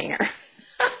cliffhanger.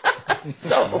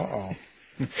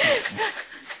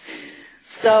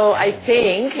 So I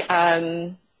think,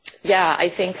 I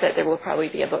think that there will probably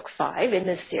be a book 5 in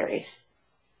this series.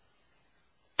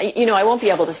 I won't be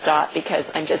able to stop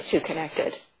because I'm just too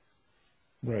connected.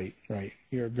 Right.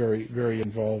 You're very, very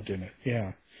involved in it.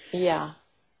 Yeah. Yeah.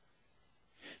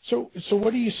 So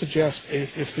what do you suggest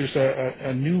if there's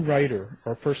a new writer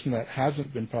or a person that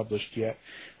hasn't been published yet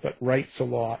but writes a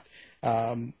lot?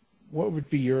 What would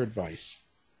be your advice?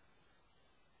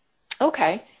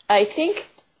 Okay. I think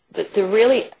that the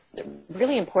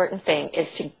really important thing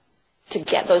is to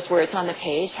get those words on the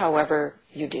page, however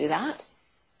you do that.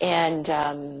 And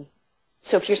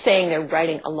so if you're saying they're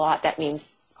writing a lot, that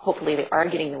means hopefully they are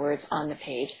getting the words on the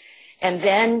page. And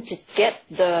then to get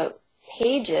the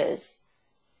pages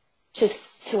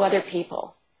to other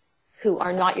people who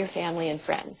are not your family and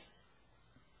friends.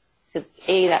 Because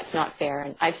that's not fair.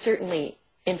 And I've certainly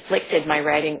inflicted my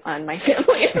writing on my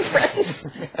family and friends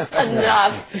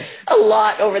a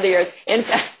lot over the years. In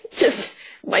fact,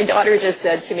 my daughter just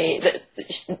said to me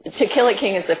that To Kill a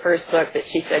King is the first book that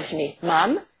she said to me,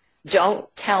 "Mom,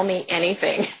 don't tell me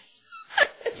anything."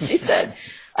 She said,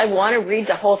 "I want to read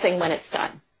the whole thing when it's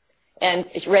done." And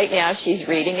right now she's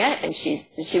reading it, and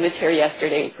she was here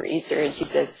yesterday for Easter, and she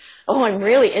says, "Oh, I'm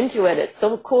really into it. It's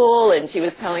so cool." And she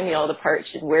was telling me all the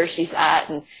parts and where she's at,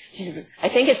 and she says, "I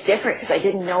think it's different because I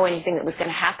didn't know anything that was going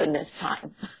to happen this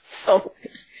time." So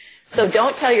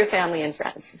don't tell your family and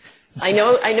friends. I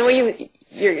know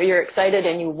you're excited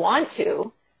and you want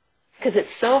to, because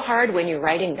it's so hard when you're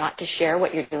writing not to share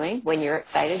what you're doing when you're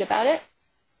excited about it,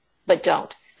 but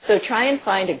don't. So try and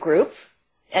find a group,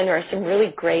 and there are some really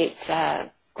great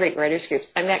writers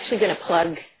groups. I'm actually going to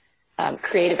plug the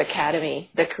Creative Academy,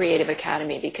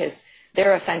 because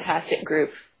they're a fantastic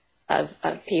group of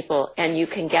people, and you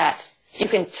can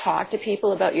talk to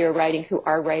people about your writing who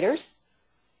are writers.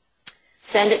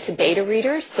 Send it to beta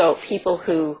readers, so people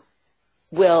who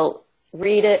will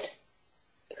read it,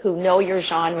 who know your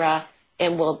genre,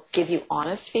 and will give you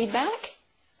honest feedback.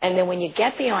 And then when you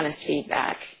get the honest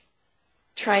feedback,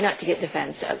 try not to get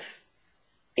defensive,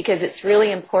 because it's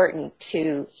really important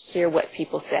to hear what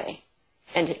people say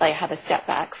and to have a step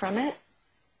back from it.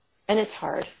 And it's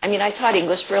hard. I mean, I taught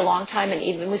English for a long time, and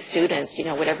even with students,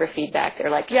 whatever feedback, they're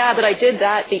like, "Yeah, but I did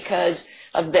that because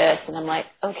of this." And I'm like,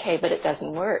 "Okay, but it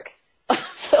doesn't work."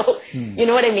 So, you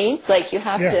know what I mean? Like, you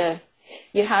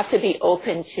have to be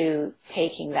open to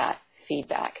taking that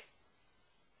feedback.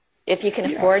 If you can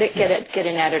afford it, get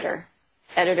an editor.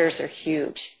 Editors are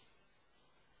huge.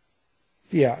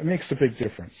 Yeah, it makes a big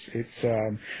difference. It's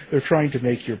they're trying to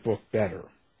make your book better.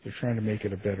 They're trying to make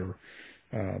it a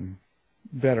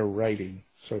better writing,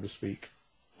 so to speak.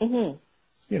 Mm-hmm.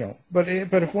 But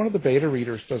if one of the beta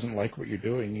readers doesn't like what you're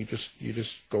doing, you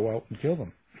just go out and kill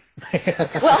them.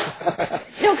 Well,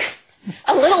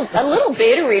 a little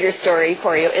beta reader story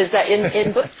for you is that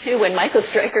in book 2, when Michael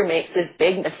Stryker makes this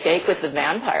big mistake with the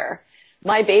vampire,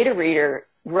 my beta reader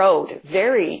wrote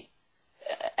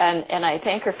and I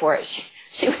thank her for it.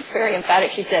 She was very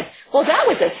emphatic. She said, "Well, that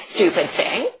was a stupid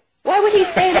thing. Why would he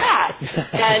say that?"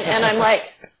 And I'm like,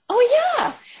 Oh,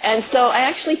 yeah. And so I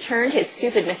actually turned his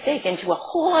stupid mistake into a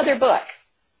whole other book.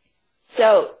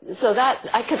 So that's,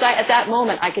 because at that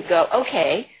moment I could go,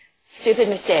 okay, stupid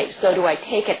mistake. So do I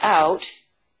take it out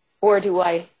or do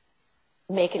I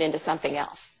make it into something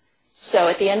else? So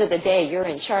at the end of the day, you're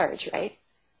in charge, right?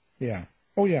 Yeah.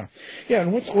 Oh, yeah. Yeah,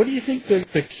 and what do you think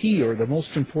the key or the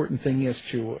most important thing is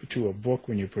to a book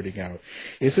when you're putting out?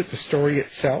 Is it the story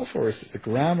itself, or is it the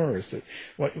grammar? Is it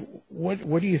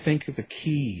what do you think the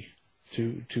key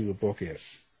to a book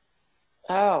is?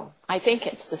 Oh, I think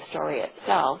it's the story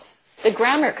itself. The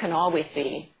grammar can always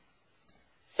be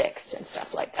fixed and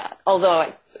stuff like that.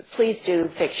 Although, please do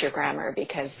fix your grammar,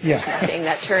 because there's nothing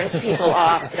that turns people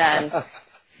off than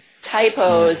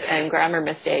typos and grammar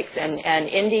mistakes, and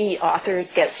indie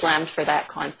authors get slammed for that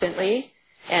constantly,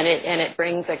 and it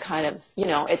brings a kind of,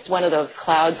 it's one of those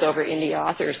clouds over indie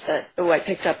authors that, I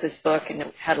picked up this book and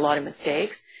it had a lot of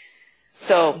mistakes.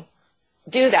 So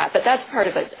do that, but that's part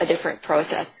of a different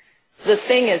process. The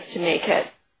thing is to make it,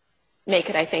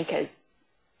 I think, as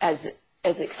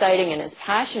exciting and as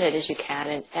passionate as you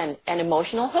can, and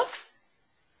emotional hooks.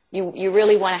 You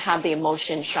really want to have the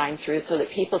emotion shine through so that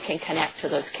people can connect to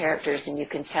those characters and you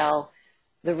can tell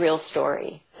the real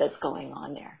story that's going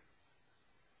on there.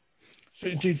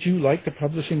 So do you like the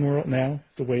publishing world now,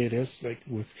 the way it is, like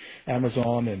with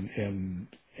Amazon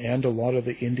and a lot of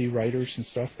the indie writers and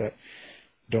stuff that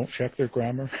don't check their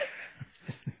grammar?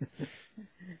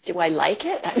 Do I like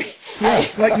it?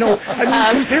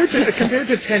 Compared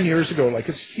to 10 years ago, like,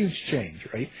 it's a huge change,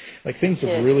 right? Like, things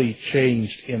have really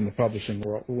changed in the publishing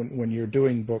world. When you're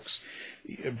doing books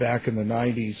back in the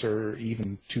 90s or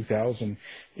even 2000,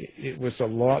 it was a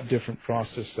lot different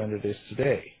process than it is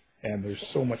today. And there's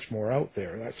so much more out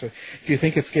there. Do you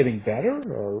think it's getting better,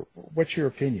 or what's your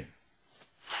opinion?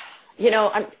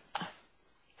 I'm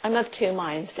of two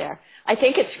minds there. I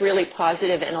think it's really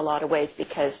positive in a lot of ways,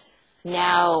 because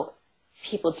now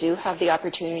people do have the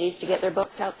opportunities to get their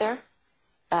books out there,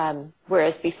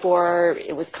 whereas before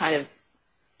it was kind of,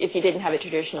 if you didn't have a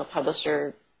traditional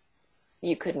publisher,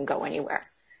 you couldn't go anywhere.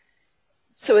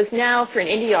 So as now, for an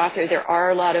indie author, there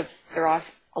are a lot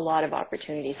of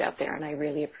opportunities out there, and I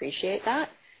really appreciate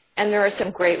that. And there are some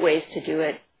great ways to do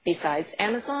it besides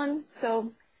Amazon.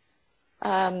 So,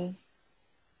 I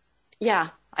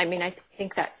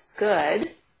think that's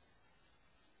good.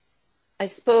 I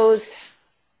suppose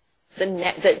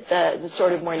the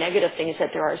sort of more negative thing is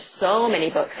that there are so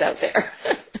many books out there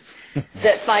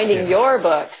that finding your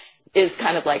books is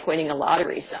kind of like winning a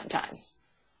lottery sometimes.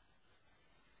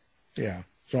 Yeah,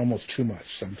 it's almost too much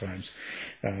sometimes.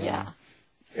 But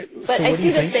I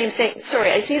see the same thing.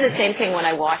 I see the same thing when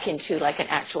I walk into like an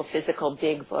actual physical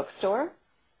big bookstore.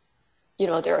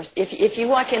 If you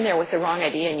walk in there with the wrong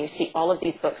idea and you see all of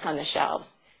these books on the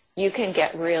shelves, you can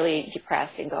get really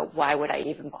depressed and go, why would I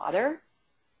even bother?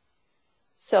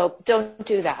 So don't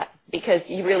do that, because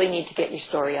you really need to get your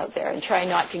story out there, and try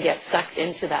not to get sucked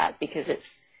into that, because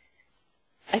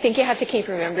I think you have to keep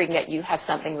remembering that you have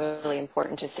something really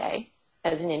important to say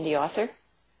as an indie author,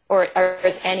 or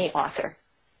as any author,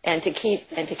 and to keep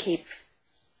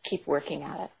working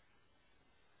at it.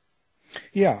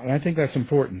 Yeah, and I think that's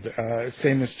important.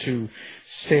 Same as to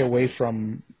stay away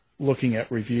from looking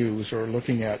at reviews or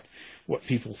looking at what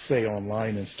people say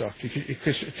online and stuff,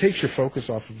 because it takes your focus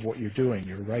off of what you're doing,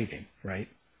 you're writing, right?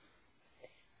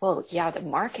 Well, yeah, the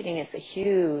marketing is a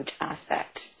huge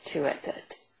aspect to it.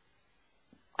 That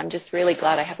I'm just really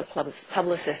glad I have a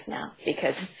publicist now,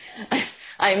 because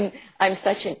I'm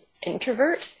such an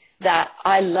introvert that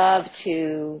I love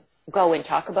to go and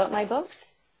talk about my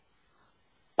books,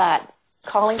 but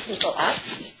calling people up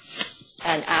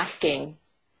and asking,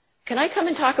 can I come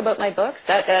and talk about my books?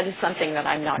 That is something that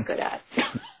I'm not good at.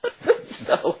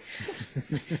 So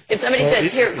if somebody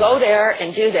says, here, go there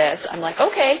and do this, I'm like,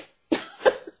 okay.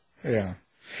 Yeah.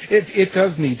 It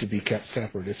does need to be kept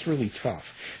separate. It's really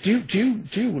tough. Do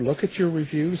you look at your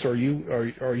reviews? Are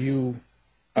you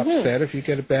upset if you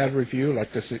get a bad review?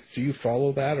 Like, do you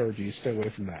follow that, or do you stay away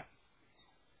from that?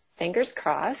 Fingers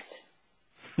crossed.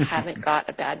 I haven't got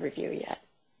a bad review yet.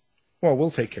 Well,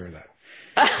 we'll take care of that.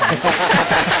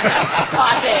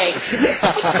 Thanks.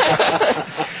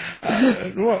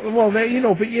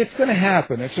 But it's going to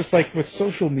happen. It's just like with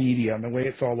social media and the way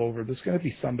it's all over. There's going to be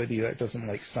somebody that doesn't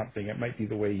like something. It might be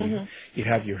the way you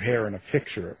have your hair in a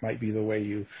picture. It might be the way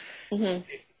you.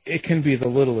 It can be the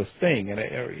littlest thing, and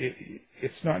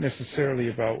it's not necessarily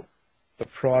about the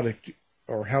product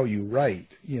or how you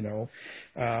write,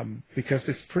 because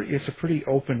it's a pretty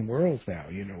open world now,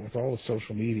 with all the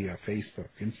social media, Facebook,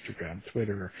 Instagram,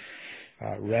 Twitter,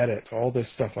 Reddit, all this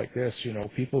stuff like this,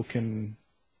 people can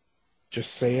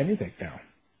just say anything now.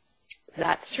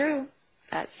 That's true.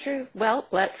 That's true. Well,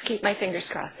 let's keep my fingers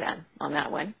crossed then on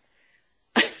that one.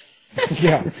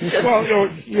 Yeah.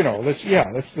 Well,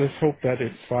 let's hope that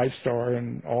it's 5-star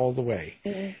and all the way.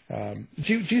 Mm-hmm.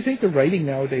 Do you think the writing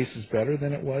nowadays is better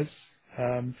than it was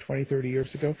 20, 30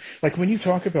 years ago? Like when you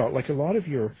talk about like a lot of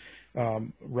your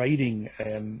writing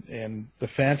and the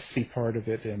fantasy part of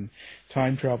it and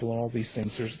time travel and all these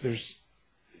things, do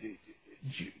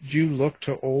you look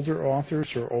to older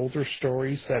authors or older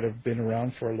stories that have been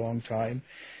around for a long time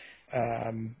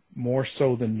more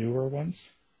so than newer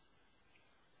ones?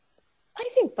 I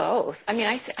think both. I mean,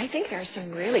 I think there are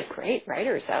some really great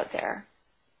writers out there,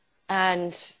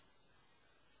 and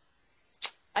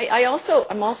I'm also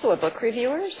a book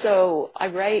reviewer, so I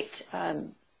write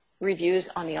reviews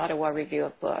on the Ottawa Review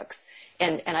of Books,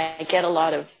 and I got a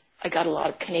lot of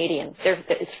Canadian.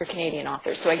 It's for Canadian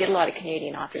authors, so I get a lot of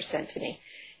Canadian authors sent to me,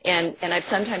 and I've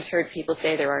sometimes heard people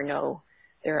say there are no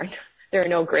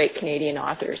great Canadian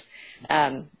authors.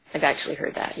 I've actually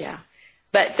heard that, yeah.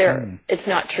 But it's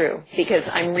not true, because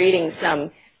I'm reading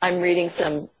some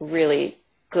really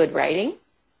good writing.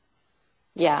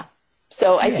 Yeah.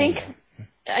 So I think,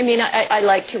 I mean, I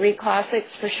like to read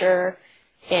classics for sure.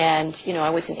 And, I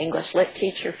was an English lit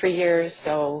teacher for years.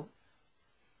 So,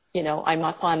 I'm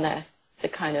up on the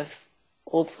kind of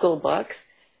old school books.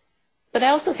 But I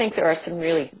also think there are some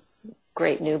really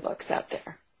great new books out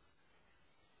there.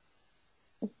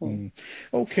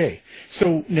 Okay,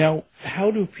 so now how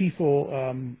do people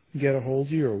get a hold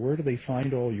of you, or where do they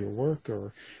find all your work,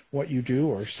 or what you do,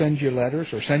 or send you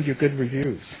letters, or send you good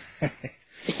reviews?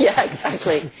 Yeah,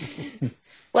 exactly.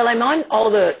 Well, I'm on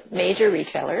all the major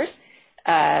retailers,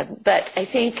 but I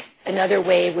think another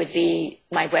way would be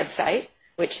my website,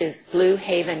 which is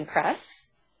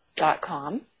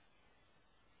bluehavenpress.com.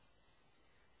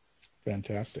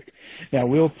 Fantastic. Now,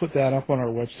 we'll put that up on our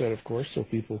website, of course, so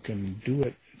people can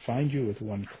find you with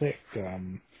one click. How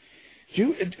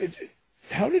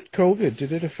did COVID,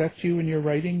 did it affect you in your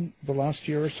writing the last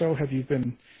year or so? Have you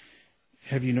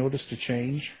noticed a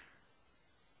change?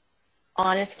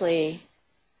 Honestly,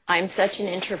 I'm such an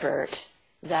introvert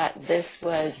that this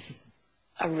was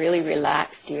a really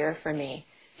relaxed year for me,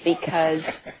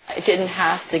 because I didn't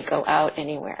have to go out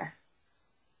anywhere.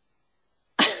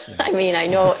 I mean, I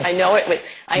know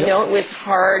it was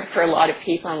hard for a lot of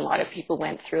people, and a lot of people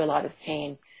went through a lot of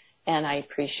pain, and I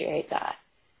appreciate that.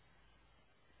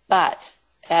 But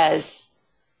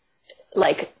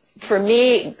for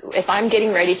me, if I'm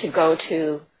getting ready to go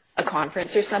to a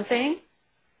conference or something,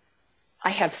 I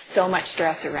have so much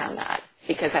stress around that,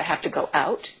 because I have to go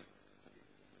out.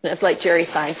 And it's like Jerry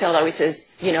Seinfeld always says,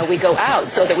 we go out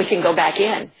so that we can go back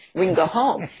in. We can go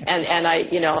home. And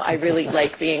I really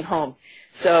like being home.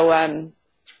 So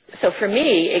for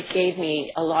me, it gave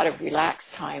me a lot of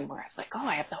relaxed time where I was like,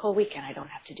 I have the whole weekend. I don't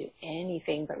have to do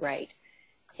anything but write.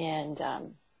 And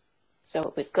so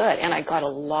it was good. And I got a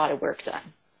lot of work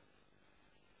done.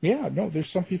 Yeah, no, there's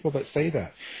some people that say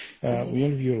that. We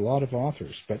interviewed a lot of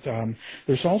authors, but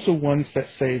there's also ones that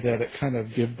say that it kind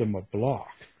of give them a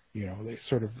block. They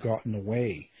sort of gotten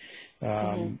away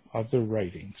of their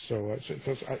writing. So I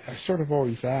sort of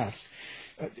always ask.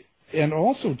 And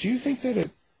also, do you think that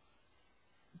it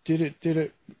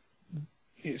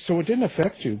so it didn't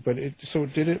affect you, but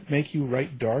did it make you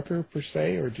write darker per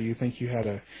se, or do you think you had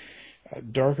a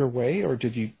darker way, or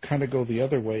did you kind of go the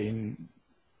other way and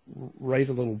write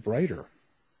a little brighter?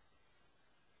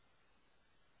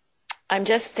 I'm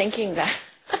just thinking that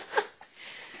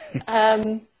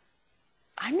I'm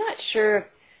not sure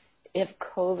if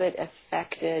COVID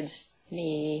affected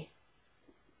me.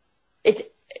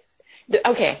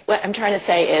 Okay, what I'm trying to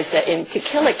say is that in To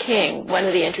Kill a King, one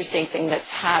of the interesting things that's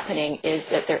happening is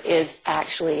that there is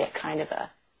actually a kind of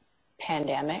a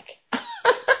pandemic.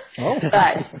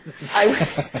 But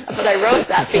I wrote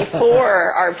that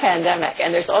before our pandemic,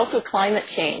 and there's also climate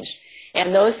change,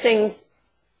 and those things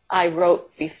I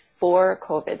wrote before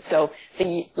COVID. So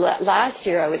last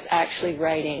year I was actually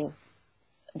writing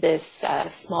this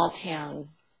small town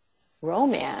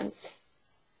romance,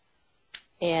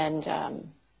 and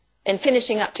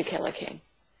finishing up To Kill a King.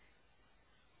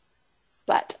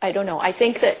 But I don't know. I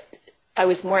think that I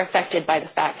was more affected by the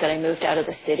fact that I moved out of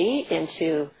the city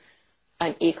into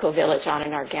an eco-village on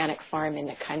an organic farm in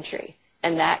the country.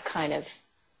 And that kind of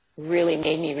really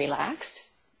made me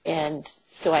relaxed. And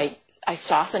so I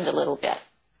softened a little bit.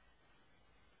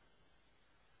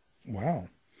 Wow.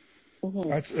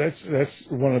 Mm-hmm. That's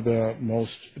one of the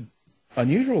most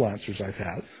unusual answers I've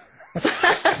had.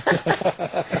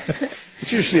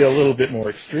 It's usually a little bit more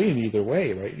extreme either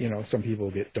way, right? Some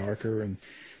people get darker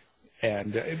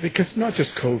And because not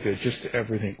just COVID, just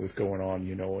everything was going on,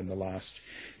 you know, in the last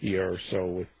year or so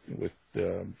with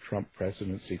the Trump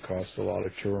presidency caused a lot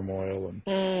of turmoil,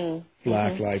 and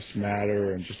Black Lives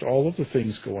Matter, and just all of the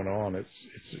things going on.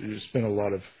 It's been a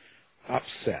lot of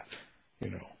upset,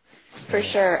 you know. For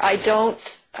sure. I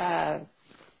don't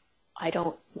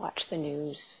watch the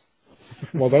news.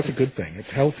 Well, that's a good thing.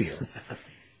 It's healthier.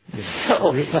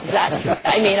 So that,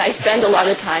 I mean, I spend a lot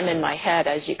of time in my head,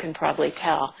 as you can probably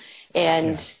tell.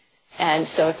 And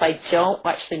so if I don't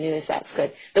watch the news, that's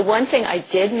good. The one thing I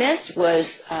did miss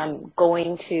was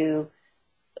going to,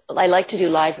 I like to do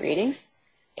live readings,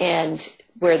 and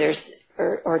where there's,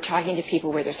 or talking to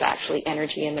people where there's actually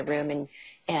energy in the room,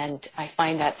 and I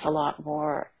find that's a lot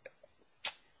more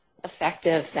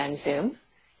effective than Zoom.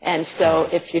 And so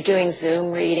if you're doing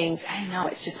Zoom readings, I don't know,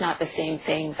 it's just not the same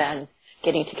thing than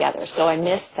getting together. So I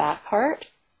missed that part.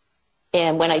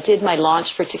 And when I did my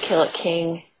launch for To Kill a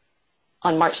King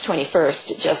on March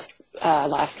 21st, just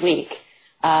last week,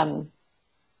 I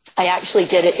actually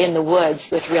did it in the woods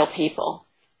with real people.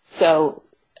 So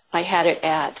I had it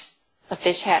at a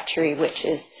fish hatchery, which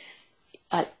is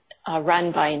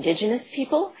run by Indigenous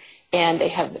people, and they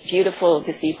have a beautiful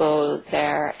gazebo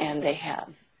there, and they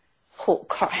have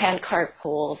hand-carved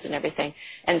poles and everything.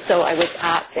 And so I was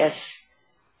at this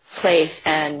place,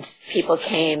 and people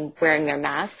came wearing their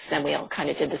masks, and we all kind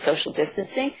of did the social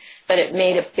distancing, but it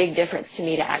made a big difference to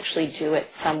me to actually do it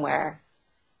somewhere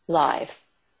live,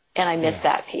 and I missed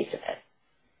that piece of it.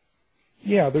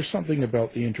 Yeah, there's something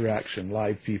about the interaction,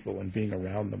 live people, and being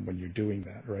around them when you're doing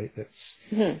that, right? That's,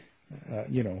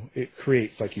 you know, it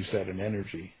creates, like you said, an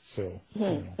energy. So,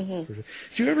 you know,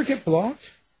 do you ever get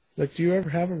blocked? Like, do you ever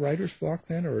have a writer's block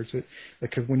then, or is it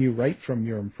like when you write from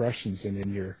your impressions and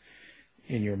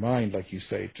in your mind, like you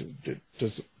say,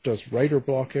 does writer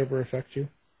block ever affect you?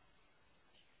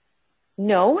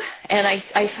 No, and I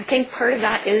think part of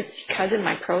that is because of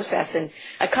my process. And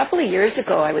a couple of years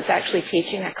ago, I was actually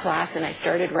teaching a class, and I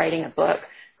started writing a book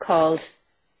called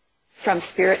From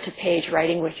Spirit to Page,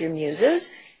 Writing with Your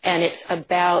Muses. And it's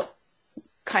about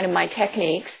kind of my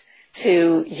techniques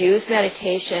to use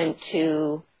meditation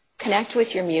to connect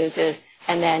with your muses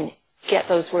and then get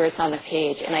those words on the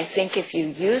page. And I think if you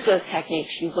use those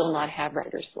techniques, you will not have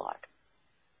writer's block.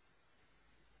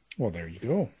 Well, there you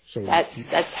go. So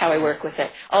that's how I work with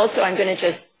it. Also, I'm going to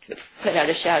just put out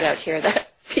a shout out here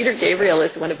that Peter Gabriel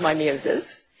is one of my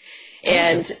muses.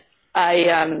 And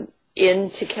I, in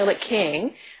To Kill a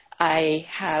King, I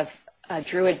have a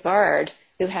Druid Bard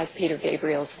who has Peter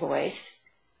Gabriel's voice,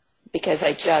 because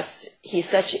he's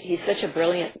such a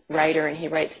brilliant writer, and he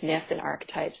writes myth and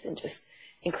archetypes and just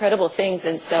incredible things.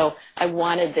 And so I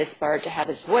wanted this bard to have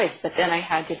his voice, but then I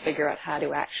had to figure out how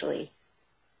to actually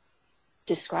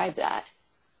describe that.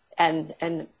 And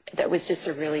that was just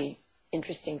a really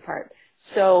interesting part.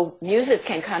 So muses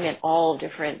can come in all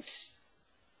different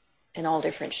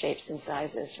shapes and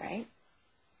sizes, right?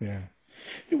 Yeah.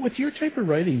 With your type of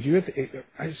writing, do you have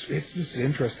this is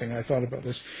interesting. I thought about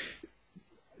this.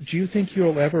 Do you think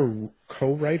you'll ever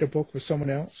co-write a book with someone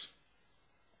else?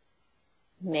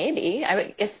 Maybe.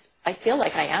 I feel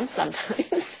like I am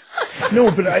sometimes. No,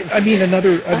 but I mean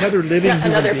another living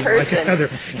human another being, person.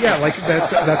 Like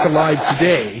that's alive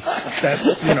today.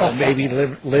 That's, you know, maybe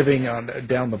living on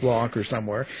down the block or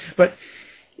somewhere. But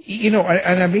you know,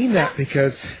 and I mean that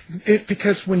because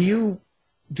when you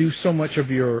do so much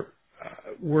of your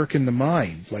work in the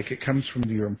mind, like it comes from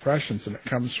your impressions and it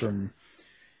comes from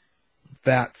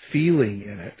that feeling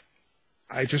in it,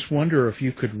 I just wonder if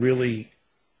you could really,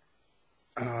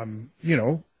 you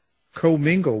know,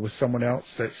 co-mingle with someone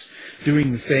else that's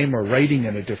doing the same or writing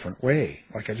in a different way.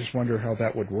 Like, I just wonder how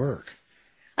that would work.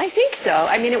 I think so.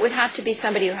 I mean, it would have to be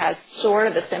somebody who has sort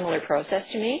of a similar process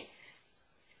to me,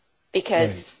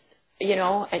 because, you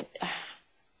know,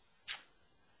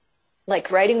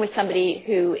 like writing with somebody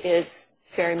who is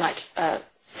very much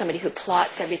somebody who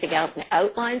plots everything out and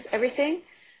outlines everything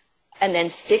and then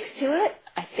sticks to it,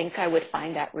 I think I would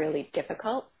find that really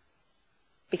difficult,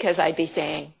 because I'd be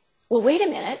saying, well, wait a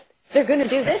minute, they're going to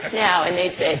do this now. And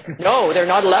they'd say, no, they're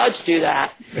not allowed to do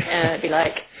that. And I'd be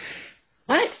like,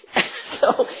 what?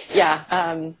 So, yeah.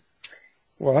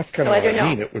 Well, that's kind of what I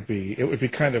mean. It would be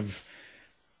kind of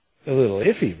a little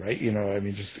iffy, right? You know, I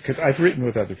mean, just because I've written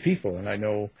with other people, and I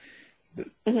know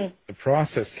the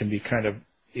process can be kind of,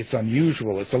 it's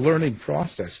unusual. It's a learning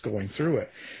process going through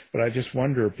it. But I just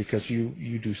wonder, because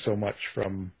you do so much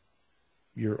from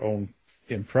your own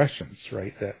impressions,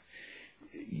 right, that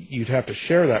you'd have to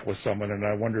share that with someone. And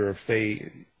I wonder if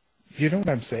they, you know what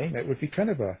I'm saying? That would be kind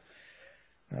of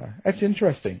that's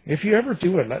interesting. If you ever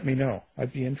do it, let me know.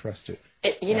 I'd be interested.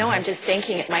 I'm just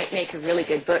thinking it might make a really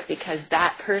good book because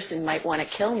that person might want to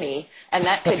kill me, and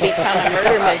that could become a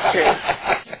murder mystery.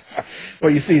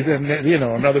 Well, you see, then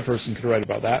another person could write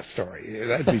about that story.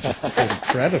 That'd be just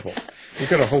incredible. We've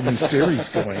got a whole new series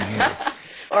going here.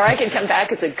 Or I could come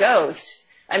back as a ghost.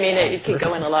 I mean, it could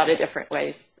go in a lot of different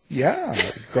ways. Yeah,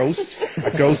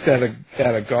 a ghost at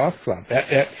a goth club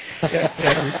at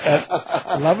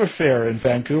Love Affair in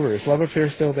Vancouver. Is Love Affair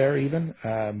still there even?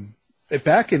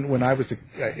 Back when I was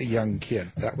a young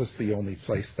kid, that was the only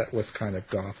place that was kind of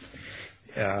goth.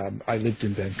 I lived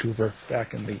in Vancouver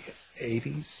back in the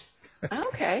 80s.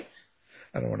 Okay.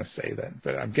 I don't want to say that,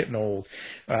 but I'm getting old.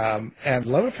 And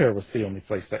Love Affair was the only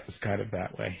place that was kind of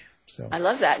that way. So I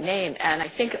love that name, and I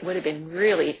think it would have been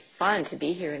really fun to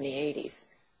be here in the 80s.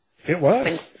 It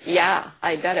was.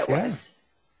 I bet it was.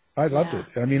 I loved it.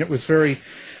 I mean, it was very,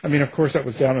 of course, that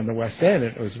was down in the West End,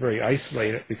 and it was very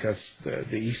isolated because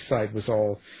the East Side was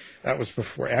that was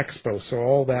before Expo, so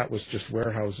all that was just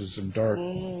warehouses and dark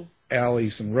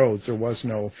alleys and roads. There was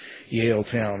no Yale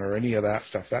Town or any of that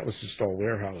stuff. That was just all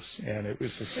warehouse, and it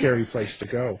was a scary place to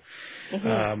go.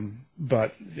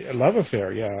 But Love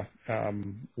Affair,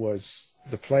 was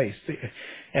the place.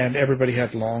 And everybody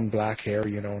had long black hair,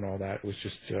 and all that. It was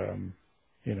just, And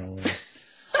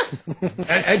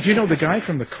the guy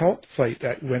from the Cult plate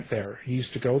that went there, he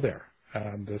used to go there,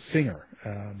 the singer.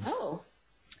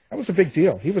 That was a big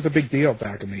deal. He was a big deal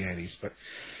back in the 80s. But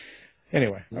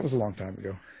anyway, that was a long time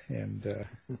ago. And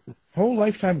whole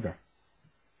lifetime ago.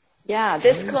 Yeah,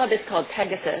 this club is called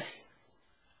Pegasus.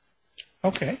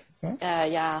 Okay. Huh?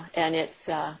 And it's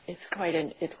quite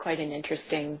an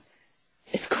interesting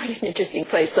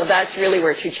place. So that's really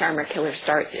where True Charmer Killer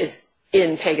starts, is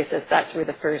in Pegasus. That's where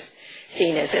the first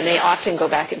scene is, and they often go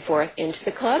back and forth into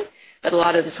the club, but a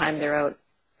lot of the time they're out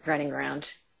running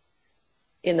around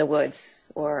in the woods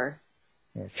or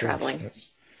traveling.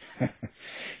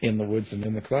 In the woods and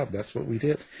in the club. That's what we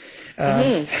did.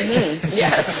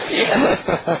 Yes.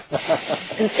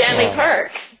 In Stanley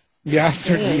Park. Yeah,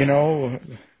 certainly,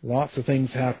 lots of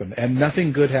things happen. And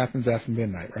nothing good happens after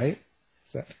midnight, right?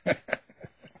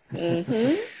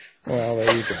 Well,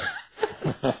 there you go.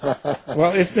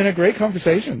 Well, it's been a great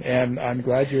conversation, and I'm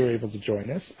glad you were able to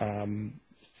join us.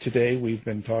 Today we've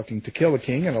been talking to Kill a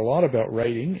King and a lot about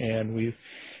writing, and we've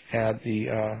had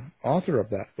the author of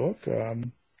that book,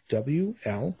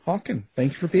 W.L. Hawken.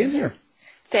 Thank you for being here.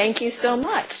 Thank you so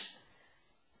much.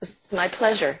 It was my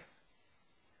pleasure.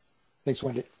 Thanks,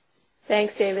 Wendy.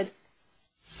 Thanks, David.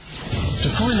 To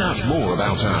find out more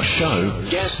about our show,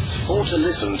 guests, or to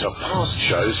listen to past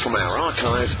shows from our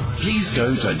archive, please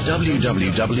go to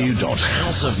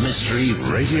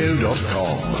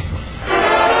www.houseofmysteryradio.com.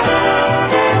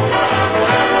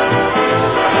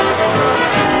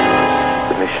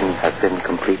 The mission has been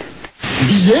completed.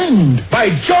 The end!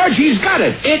 By George, he's got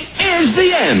it! It is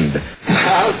the end!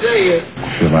 I'll see you.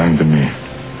 If you're lying to me,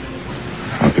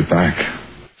 I'll be back.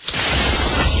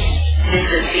 This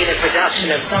has been a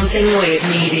production of Something Weird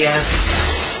Media.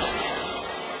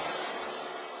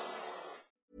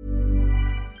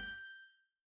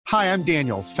 Hi, I'm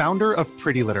Daniel, founder of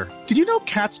Pretty Litter. Did you know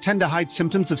cats tend to hide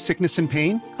symptoms of sickness and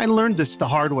pain? I learned this the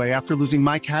hard way after losing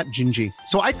my cat, Gingy.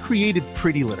 So I created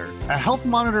Pretty Litter, a health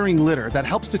monitoring litter that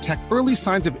helps detect early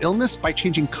signs of illness by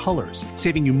changing colors,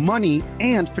 saving you money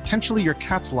and potentially your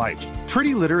cat's life.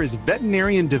 Pretty Litter is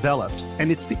veterinarian developed, and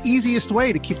it's the easiest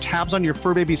way to keep tabs on your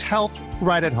fur baby's health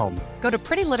right at home. Go to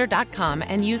prettylitter.com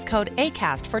and use code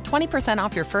ACAST for 20%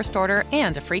 off your first order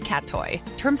and a free cat toy.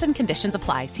 Terms and conditions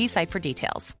apply. See site for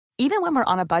details. Even when we're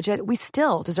on a budget, we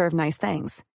still deserve nice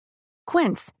things.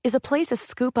 Quince is a place to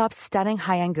scoop up stunning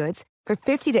high-end goods for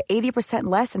 50 to 80%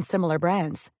 less than similar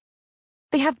brands.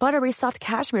 They have buttery soft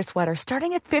cashmere sweaters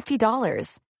starting at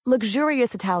 $50,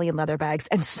 luxurious Italian leather bags,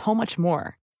 and so much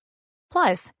more.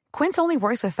 Plus, Quince only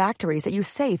works with factories that use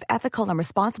safe, ethical, and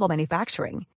responsible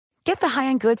manufacturing. Get the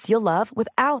high-end goods you'll love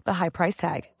without the high price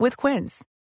tag with Quince.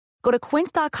 Go to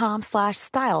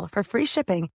quince.com/style for free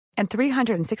shipping and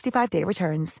 365-day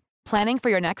returns. Planning for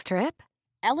your next trip?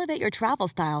 Elevate your travel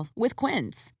style with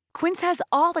Quince. Quince has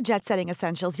all the jet-setting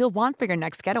essentials you'll want for your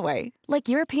next getaway, like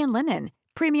European linen,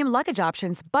 premium luggage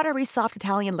options, buttery soft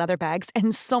Italian leather bags,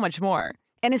 and so much more.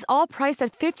 And is all priced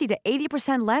at 50 to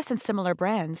 80% less than similar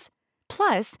brands.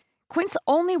 Plus, Quince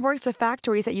only works with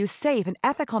factories that use safe and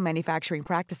ethical manufacturing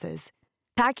practices.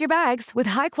 Pack your bags with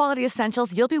high-quality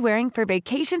essentials you'll be wearing for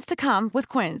vacations to come with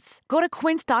Quince. Go to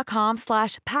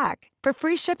quince.com/pack for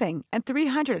free shipping and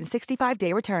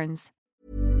 365-day returns.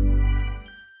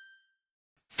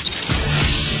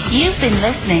 You've been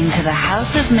listening to the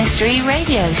House of Mystery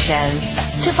radio show.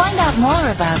 To find out more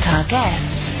about our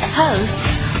guests,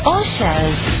 hosts, or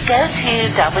shows, go to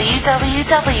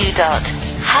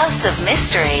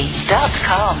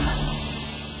www.houseofmystery.com.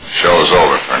 Show's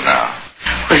over for now.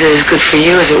 Was it as good for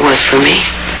you as it was for me?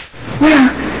 Well,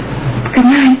 good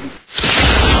night.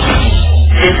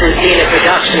 This has been a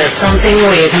production of Something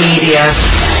Weird Media.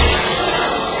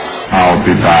 I'll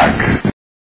be back.